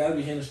 you ain't gotta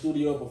be here in the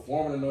studio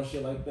performing or no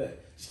shit like that.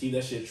 Just keep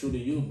that shit true to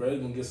you, bro.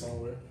 You gonna get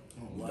somewhere.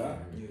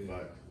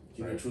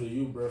 Keep it true to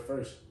you, bro,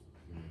 first.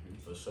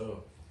 For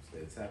sure.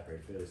 Stay tap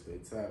right there, stay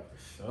tap.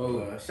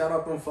 Shout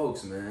out them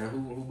folks, man.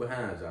 Who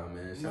behind y'all,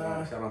 man?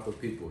 Shout out the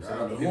people.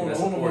 Shout out the people that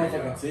support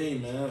y'all.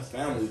 Team, man.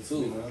 Family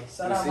too, man.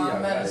 Shout out my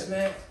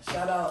management.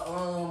 Shout out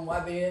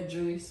YBN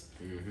Juice.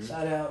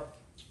 Shout out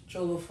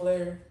True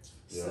Flair.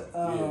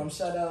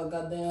 Shout out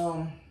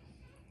goddamn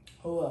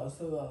who else?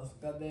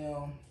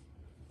 Goddamn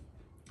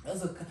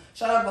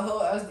shout out the whole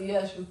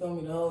SDS, you feel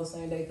me, the whole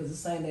same day, cause the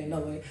same day, no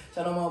way.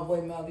 Shout out my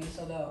boy Malby,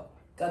 shout out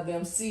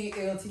goddamn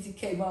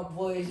Ttk, my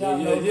boys, y'all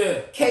know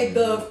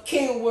K-Dub,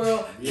 King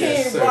World,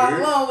 King Rock,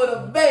 along with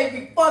a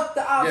baby, fuck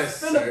the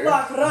ops, finna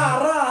block,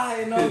 rah,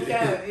 and no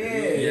cap,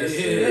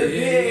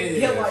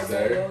 get like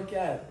that, no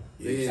cap.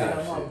 Shout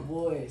out my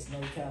boys, no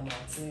cap, my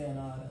 10,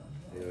 all them.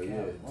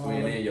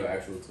 Twin and your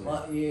actual twin.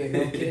 No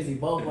Kizzy,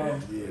 both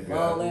of them.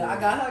 Long leg. I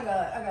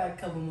got a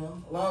couple more.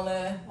 Long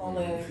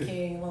leg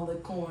King, long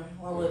leg Corn,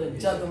 long leg the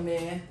Juggle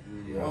Man.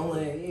 Long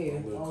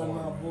leg, all of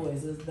my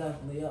boys. It's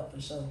definitely up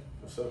for sure.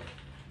 For sure.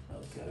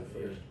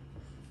 Okay.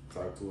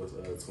 Talk to us,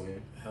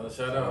 twin. Hell,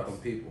 shout out them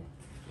people.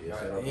 Yeah,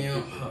 shout out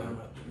them people.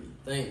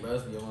 Think, bro,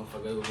 that's me,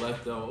 motherfucker was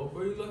left out. Oh,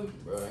 bro, you looking,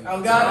 bro? I'm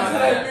y'all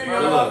gotta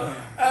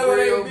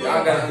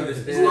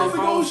understand.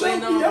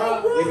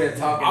 We've been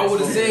talking. I would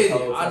have said it.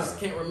 I just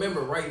can't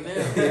remember right now.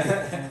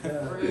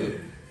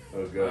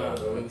 Oh God,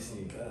 let me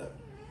see.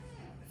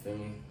 Feel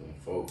me? Them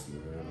folks,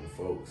 man. Them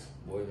folks.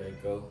 Boy,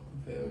 Mako.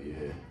 Hell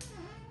yeah.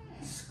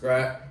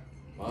 Scrap.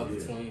 My other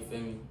twin,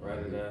 feel me? Right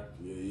it out.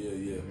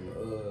 Yeah.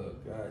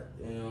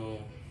 Goddamn.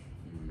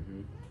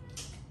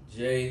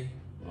 Jay.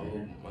 My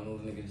new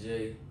nigga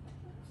Jay.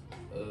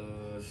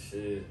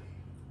 Shit.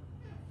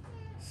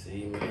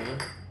 See, man.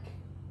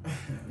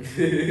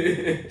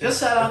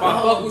 Just shout out the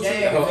whole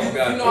gang. You know I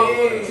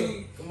fuck with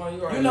you. Come on,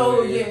 you already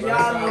know who,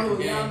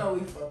 y'all know we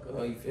fuck with.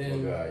 Oh, you feel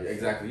me?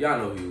 Exactly. Y'all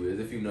know who you is.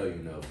 If you know, you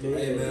know.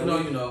 Hey, man.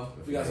 You know.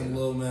 We got some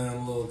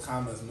little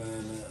comments,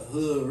 man.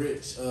 Hood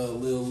Rich,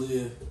 Lil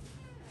Liv.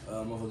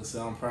 Motherfucker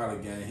said, I'm proud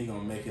of the gang. He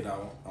gonna make it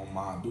out on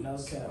my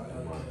dukes. Okay.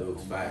 My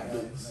dukes, back.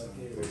 Good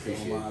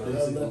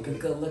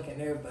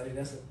looking everybody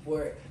that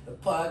support the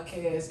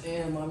podcast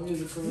and my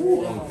music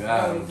career. Oh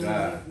God.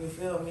 You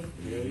feel me?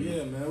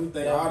 Yeah, man. We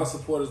thank all the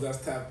supporters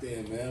that's tapped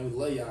in, man. We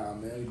love y'all,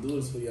 man. We do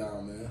this for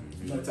y'all, man.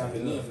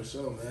 Tapping in for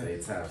sure,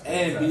 man.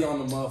 Stay be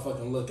on the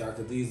motherfucking lookout,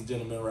 cause these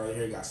gentlemen right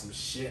here got some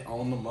shit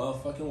on the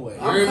motherfucking way.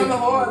 I'm coming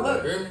hard.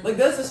 Look,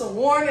 this is a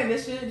warning.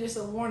 This shit is just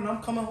a warning.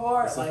 I'm coming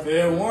hard. It's a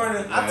fair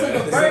warning. I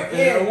took a break.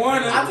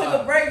 I took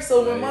a break,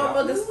 so when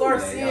motherfuckers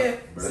start seeing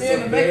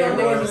the makeup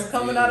niggas just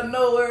coming out of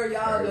nowhere,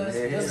 y'all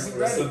just be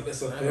ready.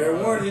 It's a fair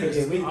warning.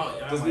 Just be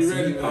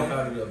ready. Pop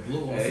out of the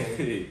blue on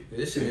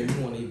this shit make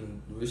me want to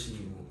even wish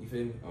you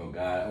feel me? Oh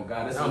God.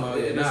 That's not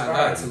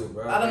too,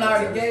 bro. I done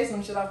already gave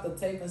some shit off the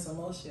tape and some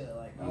more shit.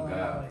 Like, oh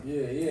God.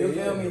 You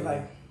feel me?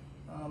 Like,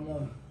 I don't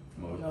know.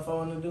 I don't know if I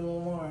want to do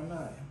one more or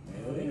not.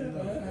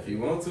 If you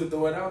want to,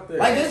 throw it out there.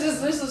 Like this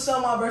just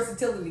show my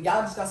versatility.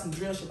 Y'all just got some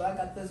drill shit, but I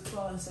got this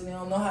plus, and they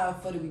don't know how it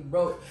fit to be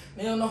broke.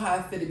 They don't know how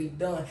it fit to be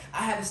done. I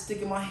had to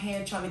stick in my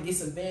hand trying to get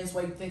some bands.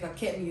 Why you think I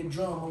kept me a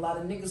drum? A lot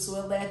of niggas who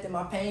had laughed at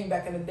my pain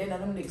back in the day. Now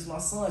them niggas my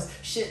sons,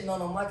 shitting on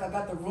them like I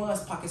got the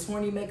runs. Pockets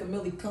horny, make a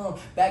milli come.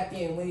 Back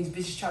then when these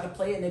bitches try to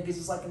play it, niggas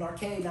was like an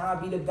arcade. Now I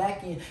be the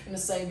back end, and the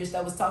same bitch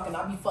that was talking,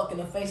 I be fucking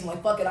the face. I'm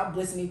like, fuck it, I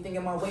bliss anything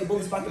in my way.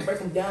 Bullets about to break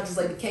them down just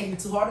like the K. You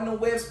too hard in the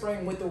web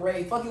spring with the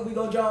raid. Fuck it, we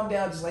gon' draw them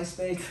down just like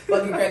space.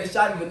 Fucking grab the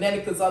shot, banana,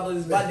 cause all of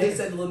this body, they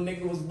said the little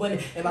nigga was winning.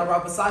 And I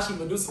rock Versace,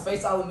 Medusa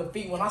face all in the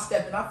feet. When I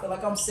step in, I feel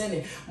like I'm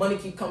sinning. Money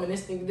keep coming,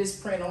 this thing,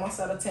 this print on my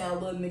side of town,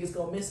 little niggas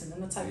go missing.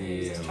 I'm the type of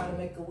niggas that's trying to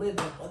make a living.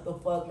 What the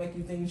fuck make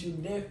you think you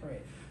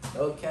different?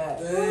 No cap.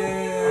 And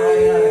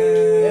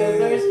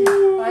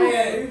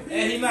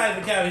he not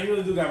even capping. He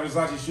really do got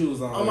Versace shoes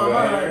on. Oh my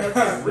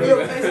God.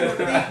 Real face in the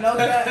feet, no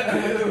cap.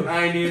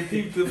 I ain't even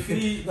peeped the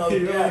feet. No he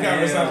really got cap.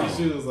 Versace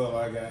shoes on,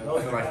 my God. I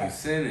feel like you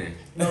sinning.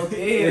 No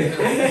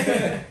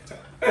cap.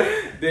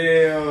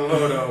 Damn,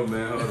 hold on,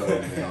 man.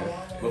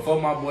 Before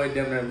my boy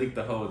damn near leaked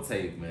the whole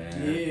tape, man.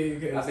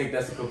 Yeah, I think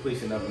that's the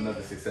completion of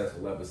another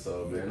successful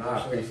episode, man.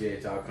 I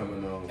appreciate y'all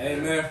coming on. Hey,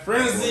 man,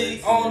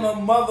 Frenzy on the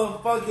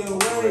motherfucking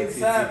way.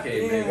 Tap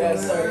in.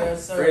 Yes, sir.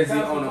 Frenzy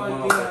on the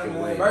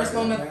motherfucking way. First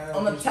on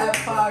the Tap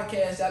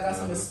Podcast, y'all got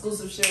some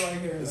exclusive shit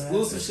right here, man.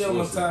 Exclusive shit on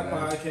the Tap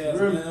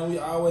Podcast, man. We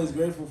always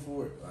grateful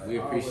for it. We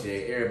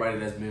appreciate everybody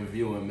that's been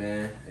viewing,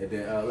 man. And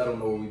then let them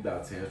know what we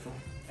about, Tantrum.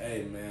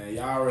 Hey, man,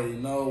 y'all already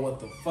know what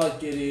the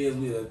fuck it is.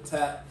 We the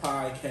Tap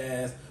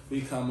Podcast.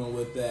 We coming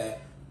with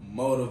that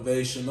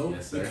motivational.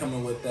 Yes, We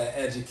coming with that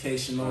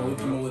educational. We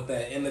coming with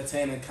that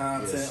entertaining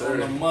content Yes,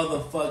 on a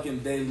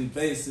motherfucking daily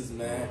basis,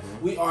 man.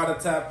 We are the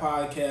Tap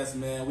Podcast,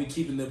 man. We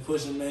keeping it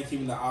pushing, man.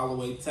 Keeping it all the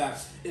way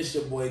tapped. It's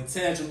your boy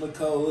Ttk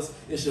Mako.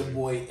 It's your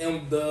boy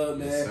M-Dub,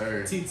 man. Yes,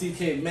 sir.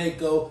 Ttk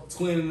Mako,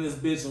 twinning this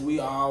bitch, and we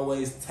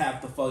always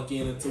tap the fuck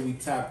in until we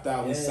tapped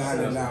out. We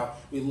signing out.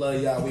 We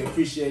love y'all. We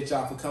appreciate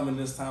y'all for coming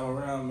this time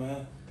around,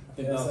 man. I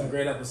think that was a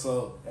great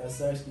episode.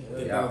 That's actually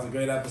That was a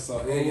great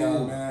episode. Hey,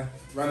 y'all, man.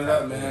 Run it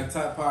up, man.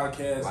 Top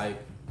podcast.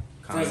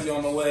 Frenzy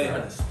on the way.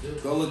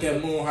 Go look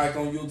at Moon Hike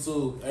on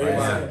YouTube.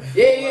 Everybody.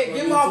 Yeah,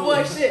 give my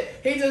boy shit.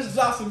 He just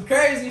dropped some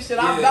crazy shit.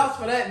 I vouch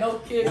for that. No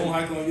kidding. Moon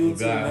Hike on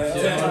YouTube, man.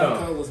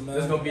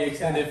 This gonna be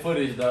extended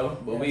footage though.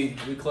 But we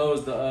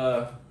closed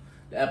the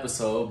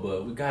episode,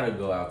 but we gotta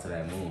go out to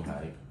that Moon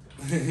Hike.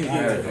 We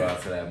gotta go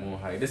out to that Moon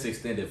Hike. This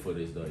extended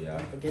footage though, y'all.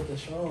 Don't forget the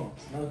shrooms.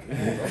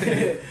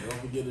 Okay. Don't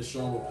forget the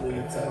shrooms, but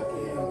please tap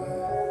in, man.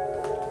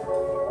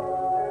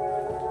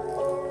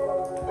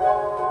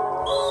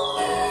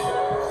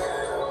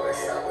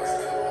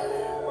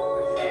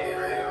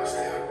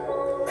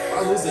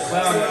 At least the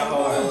cloud got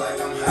hard.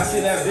 I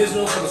see that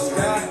visual from the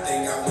sky.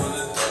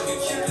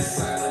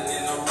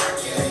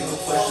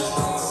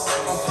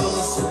 I'm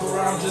feeling super,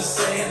 I'm just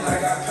saying I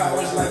got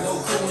powers like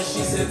Goku when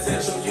she said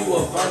potential, you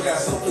a Virgo.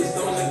 So please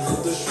don't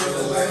include the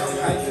shrimp like I'm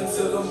hiking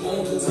to the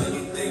moon. Cause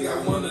anything I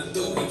wanna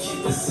do, we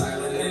keep it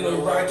silent in the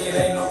rocket.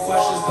 Ain't no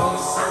questions, don't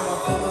assume. I'm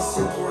feeling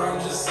super, I'm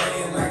just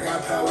saying I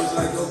got powers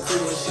like Goku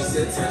when she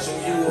said potential,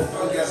 you a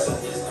Virgo. So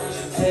please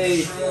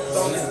hey,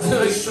 don't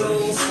include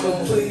shrooms,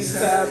 but please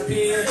tap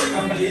in.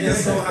 I'm getting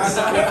so hot,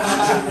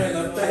 I'm in a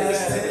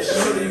fast tense.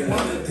 Shorty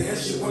wanna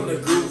dance, she wanna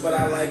groove, but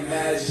I like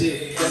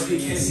magic. Just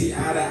because see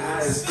eye to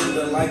eye is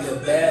feeling like a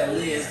bad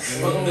lens.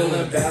 I'm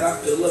feeling bad, I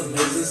feel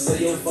amazing, so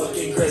you're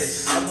fucking great.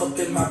 I'm up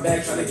in my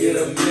bag trying to get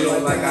a meal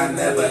like I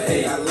never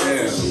ate. I love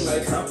when she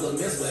like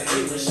compliments, but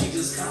hate when she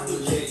just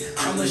complicates.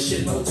 I'm the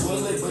shit, no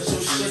toilet, but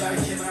your shit I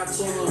cannot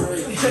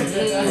tolerate.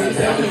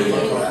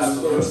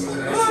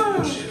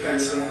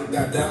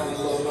 Got down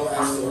low, no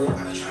asteroid.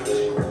 Got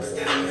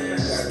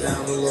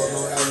down low,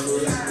 no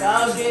asteroid.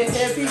 Y'all getting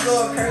happy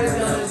going crazy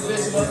on this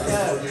bitch, no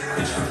cap.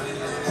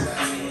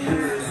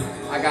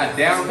 I got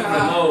down to the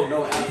low,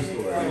 no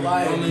asteroid.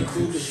 Don't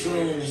include the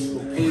shrooms,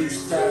 but please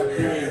tap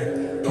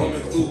in. Don't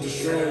include the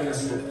shrooms,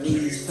 but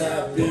please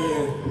tap in.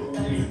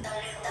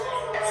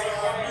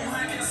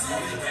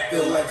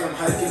 Feel like I'm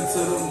hiking to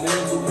the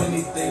moon, do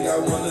anything I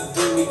wanna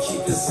do. We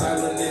keep it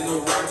silent in the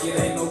rocket,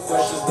 ain't no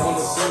questions, don't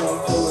assume. I'm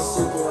feeling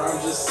super,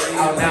 I'm just saying.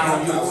 Out now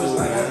on YouTube,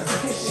 man.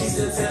 She's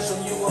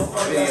attention, you a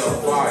fuck. Video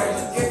fire.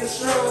 Get the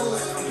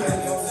shrooms.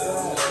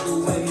 Do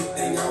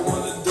anything I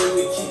wanna do.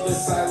 We keep it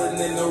silent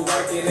in the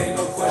rocket, ain't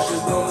no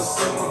questions, don't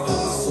assume. I'm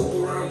feeling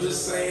super, I'm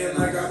just saying.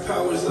 I got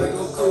powers like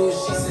Goku.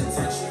 She's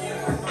attention, you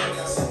a fuck.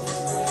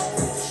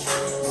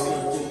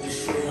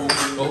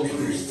 Oh,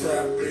 please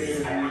tap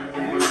in.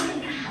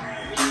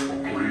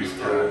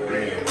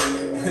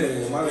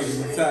 My nigga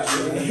be tap,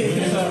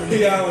 man. He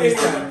always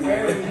tap in.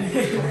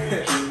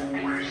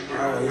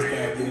 Always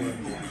tap in.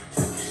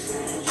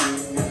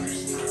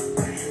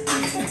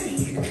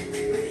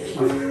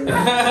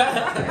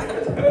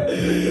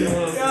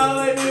 Y'all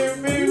ain't even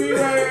beat me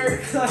right.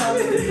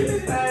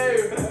 Hey.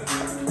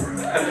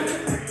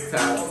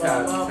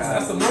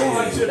 That's the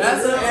Moonlight shit.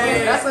 That's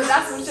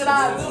some shit I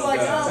do. Like,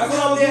 I don't do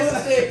no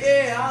dancing shit.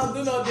 Yeah, I don't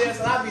do no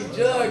dancing. I be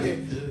jugging.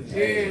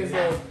 Yeah,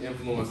 so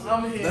Influence.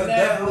 I'm hitting That's that.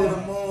 definitely the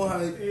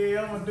Moonlight.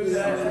 Yeah, I'm gonna do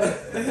that.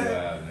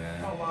 Man.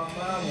 Oh, my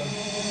mama.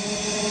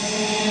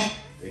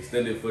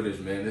 Extended footage,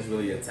 man. This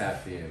really a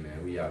tap in,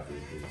 man. We out there,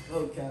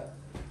 Okay.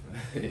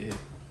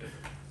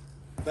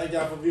 Thank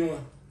y'all for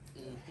viewing.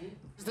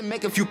 To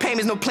make a few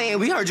payments, no playing.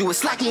 We heard you was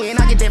slacking, and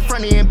I get that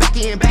front end, back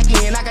in, back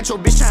in. I got your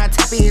bitch trying to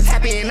tap in,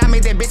 tap in. I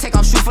made that bitch take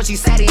off shoes before she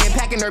sat in,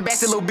 packing her back,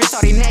 the little bitch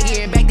started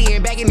nagging, back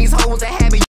then, back in these hoes a habit.